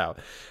check that out.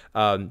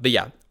 But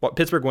yeah,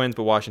 Pittsburgh wins,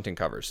 but Washington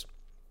covers.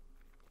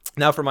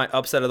 Now for my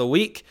upset of the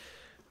week,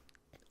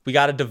 we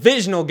got a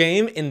divisional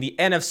game in the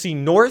NFC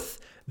North.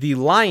 The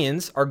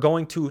Lions are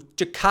going to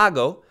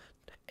Chicago.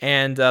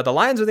 And the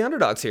Lions are the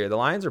underdogs here. The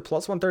Lions are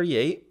plus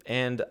 138,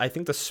 and I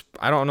think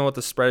I don't know what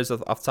the spread is off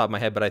the top of my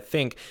head, but I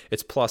think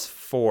it's plus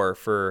 4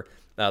 for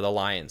the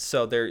Lions.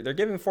 So they're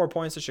giving 4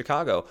 points to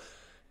Chicago.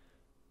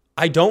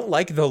 I don't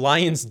like the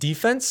Lions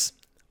defense,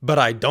 but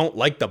I don't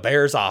like the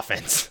Bears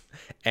offense.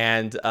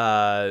 And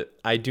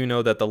I do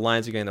know that the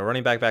Lions are getting the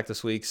running back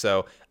this week.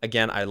 So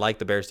again, I like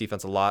the Bears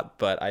defense a lot,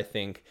 but I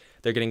think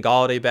they're getting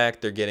Golladay back.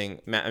 They're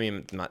getting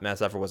Matt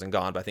Stafford wasn't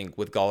gone, but I think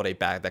with Golladay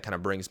back, that kind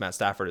of brings Matt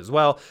Stafford as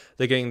well.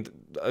 They're getting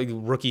a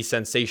rookie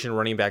sensation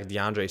running back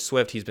DeAndre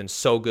Swift. He's been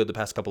so good the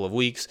past couple of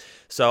weeks.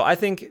 So I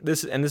think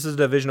this is a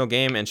divisional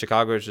game, and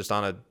Chicago is just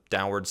on a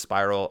downward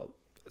spiral.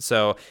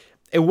 So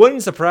it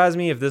wouldn't surprise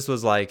me if this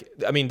was this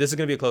is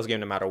going to be a close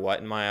game no matter what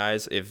in my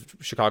eyes, if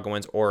Chicago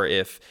wins or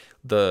if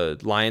the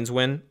Lions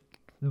win.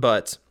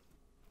 But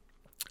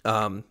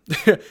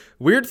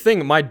weird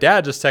thing, my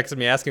dad just texted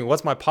me asking,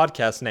 what's my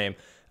podcast name?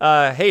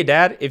 Hey,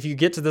 Dad, if you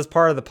get to this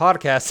part of the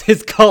podcast,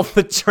 it's called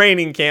the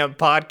Training Camp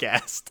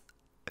Podcast.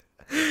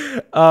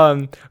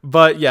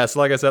 But yes,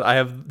 like I said, I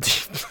have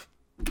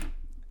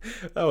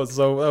that was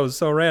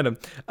so random.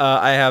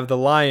 I have the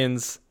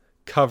Lions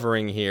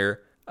covering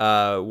here.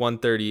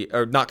 130,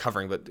 or not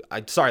covering, but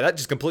that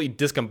just completely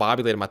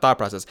discombobulated my thought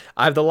process.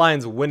 I have the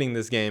Lions winning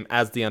this game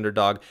as the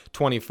underdog,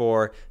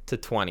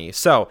 24-20.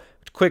 So,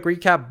 quick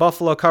recap: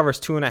 Buffalo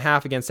covers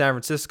 2.5 against San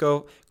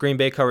Francisco. Green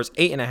Bay covers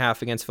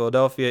 8.5 against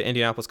Philadelphia.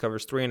 Indianapolis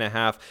covers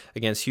 3.5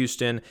 against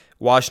Houston.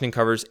 Washington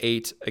covers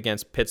 8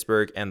 against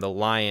Pittsburgh, and the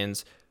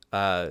Lions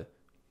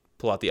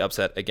pull out the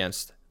upset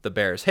against the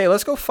Bears. Hey,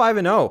 let's go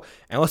 5-0,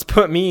 and let's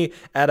put me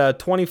at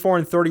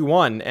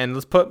 24-31, and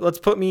let's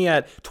put me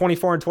at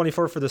 24-24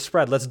 for the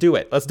spread. Let's do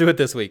it. Let's do it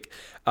this week.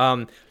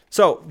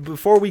 So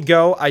before we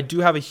go, I do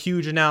have a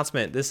huge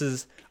announcement.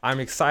 I'm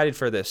excited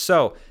for this.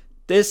 So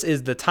this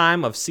is the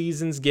time of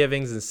seasons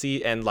givings this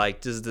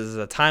is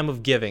a time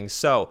of giving.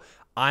 So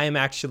I am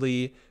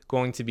actually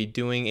going to be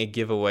doing a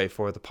giveaway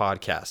for the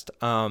podcast.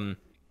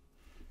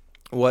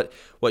 What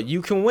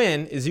you can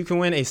win is a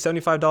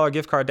 $75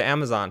 gift card to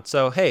Amazon.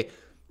 So hey,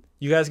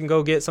 you guys can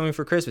go get something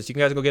for Christmas. You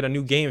guys go get a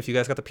new game if you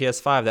guys got the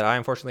PS5 that I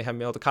unfortunately haven't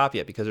been able to copy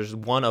yet because there's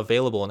one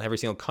available in every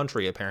single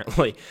country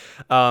apparently.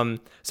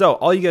 So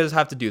all you guys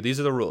have to do, these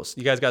are the rules.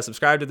 You guys got to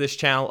subscribe to this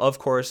channel, of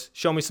course.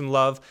 Show me some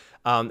love.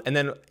 And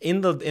then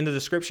in the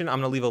description,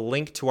 I'm going to leave a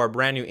link to our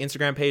brand new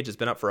Instagram page. It's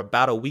been up for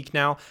about a week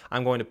now.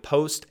 I'm going to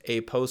post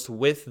a post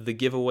with the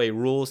giveaway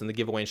rules and the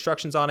giveaway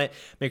instructions on it.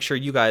 Make sure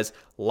you guys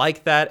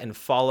like that and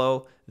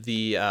follow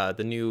the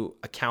new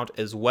account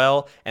as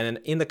well. And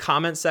then in the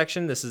comment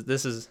section, this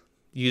is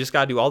you just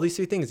got to do all these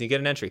 3 things and you get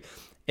an entry.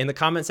 In the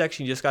comment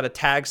section, you just got to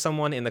tag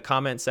someone in the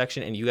comment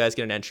section and you guys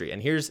get an entry.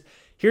 And here's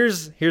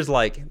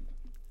like,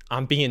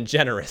 I'm being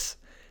generous.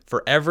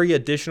 For every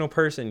additional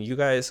person you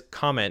guys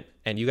comment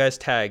and you guys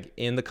tag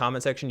in the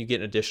comment section, you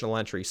get an additional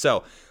entry.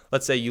 So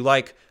let's say you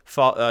like,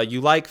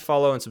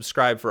 follow, and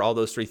subscribe for all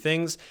those 3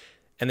 things.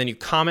 and then you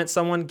comment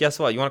someone, guess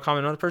what? You want to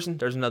comment another person?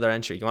 There's another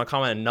entry. You want to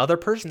comment another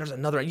person? There's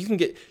another. You can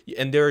get,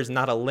 and there is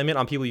not a limit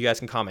on people you guys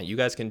can comment. You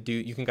guys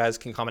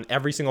can comment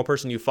every single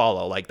person you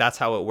follow. Like, that's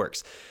how it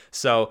works.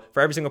 So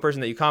for every single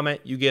person that you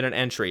comment, you get an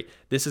entry.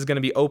 This is going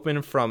to be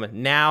open from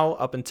now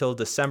up until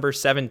December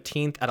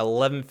 17th at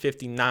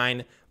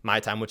 11:59 my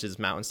time, which is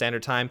Mountain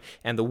Standard Time.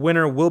 And the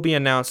winner will be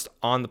announced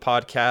on the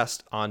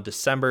podcast on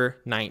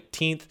December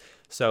 19th.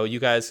 So you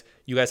guys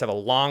have a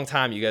long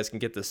time. You guys can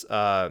get this.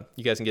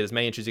 You guys can get as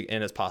many entries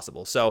in as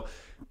possible. So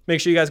make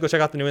sure you guys go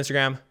check out the new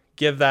Instagram.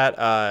 Give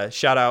that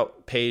shout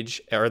out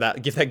page, or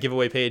give that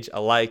giveaway page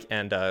a like,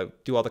 and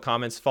do all the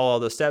comments. Follow all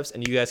those steps,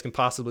 and you guys can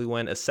possibly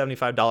win a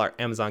 $75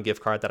 Amazon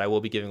gift card that I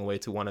will be giving away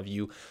to one of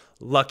you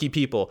lucky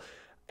people.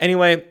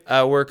 Anyway,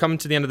 we're coming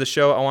to the end of the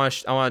show. I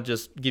want to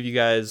just give you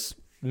guys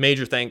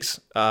major thanks.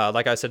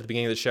 Like I said at the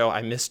beginning of the show,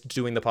 I missed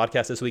doing the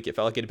podcast this week. It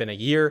felt like it had been a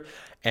year,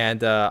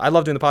 and I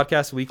love doing the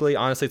podcast weekly.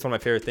 Honestly, it's one of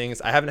my favorite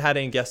things. I haven't had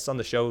any guests on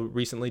the show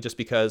recently just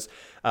because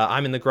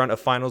I'm in the grunt of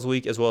finals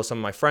week, as well as some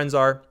of my friends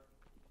are.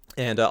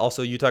 And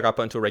also, Utah got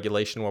put into a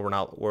regulation where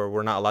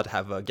we're not allowed to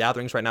have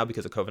gatherings right now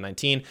because of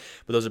COVID-19,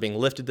 but those are being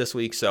lifted this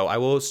week. So I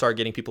will start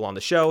getting people on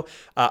the show.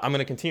 I'm going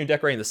to continue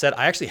decorating the set.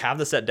 I actually have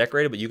the set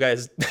decorated, but you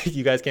guys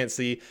can't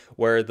see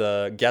where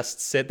the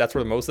guests sit. That's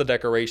where most of the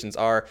decorations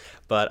are.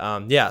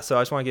 But yeah, so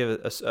I just want to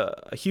give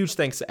a huge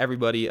thanks to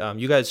everybody.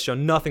 You guys show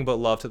nothing but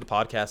love to the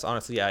podcast.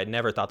 Honestly, I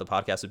never thought the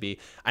podcast would be.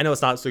 I know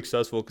it's not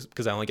successful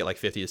because I only get like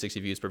 50 to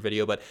 60 views per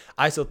video, but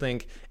I still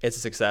think it's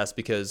a success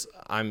because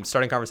I'm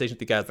starting conversations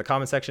with you guys in the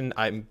comment section.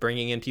 I'm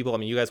bringing in people. I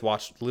mean, you guys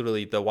watched,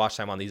 literally the watch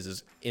time on these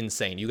is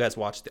insane. You guys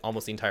watched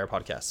almost the entire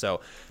podcast. So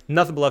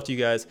nothing but love to you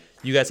guys.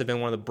 You guys have been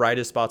one of the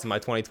brightest spots in my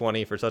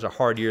 2020 for such a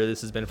hard year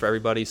this has been for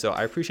everybody. So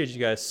I appreciate you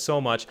guys so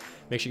much.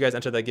 Make sure you guys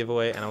enter that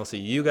giveaway, and I will see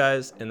you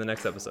guys in the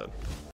next episode.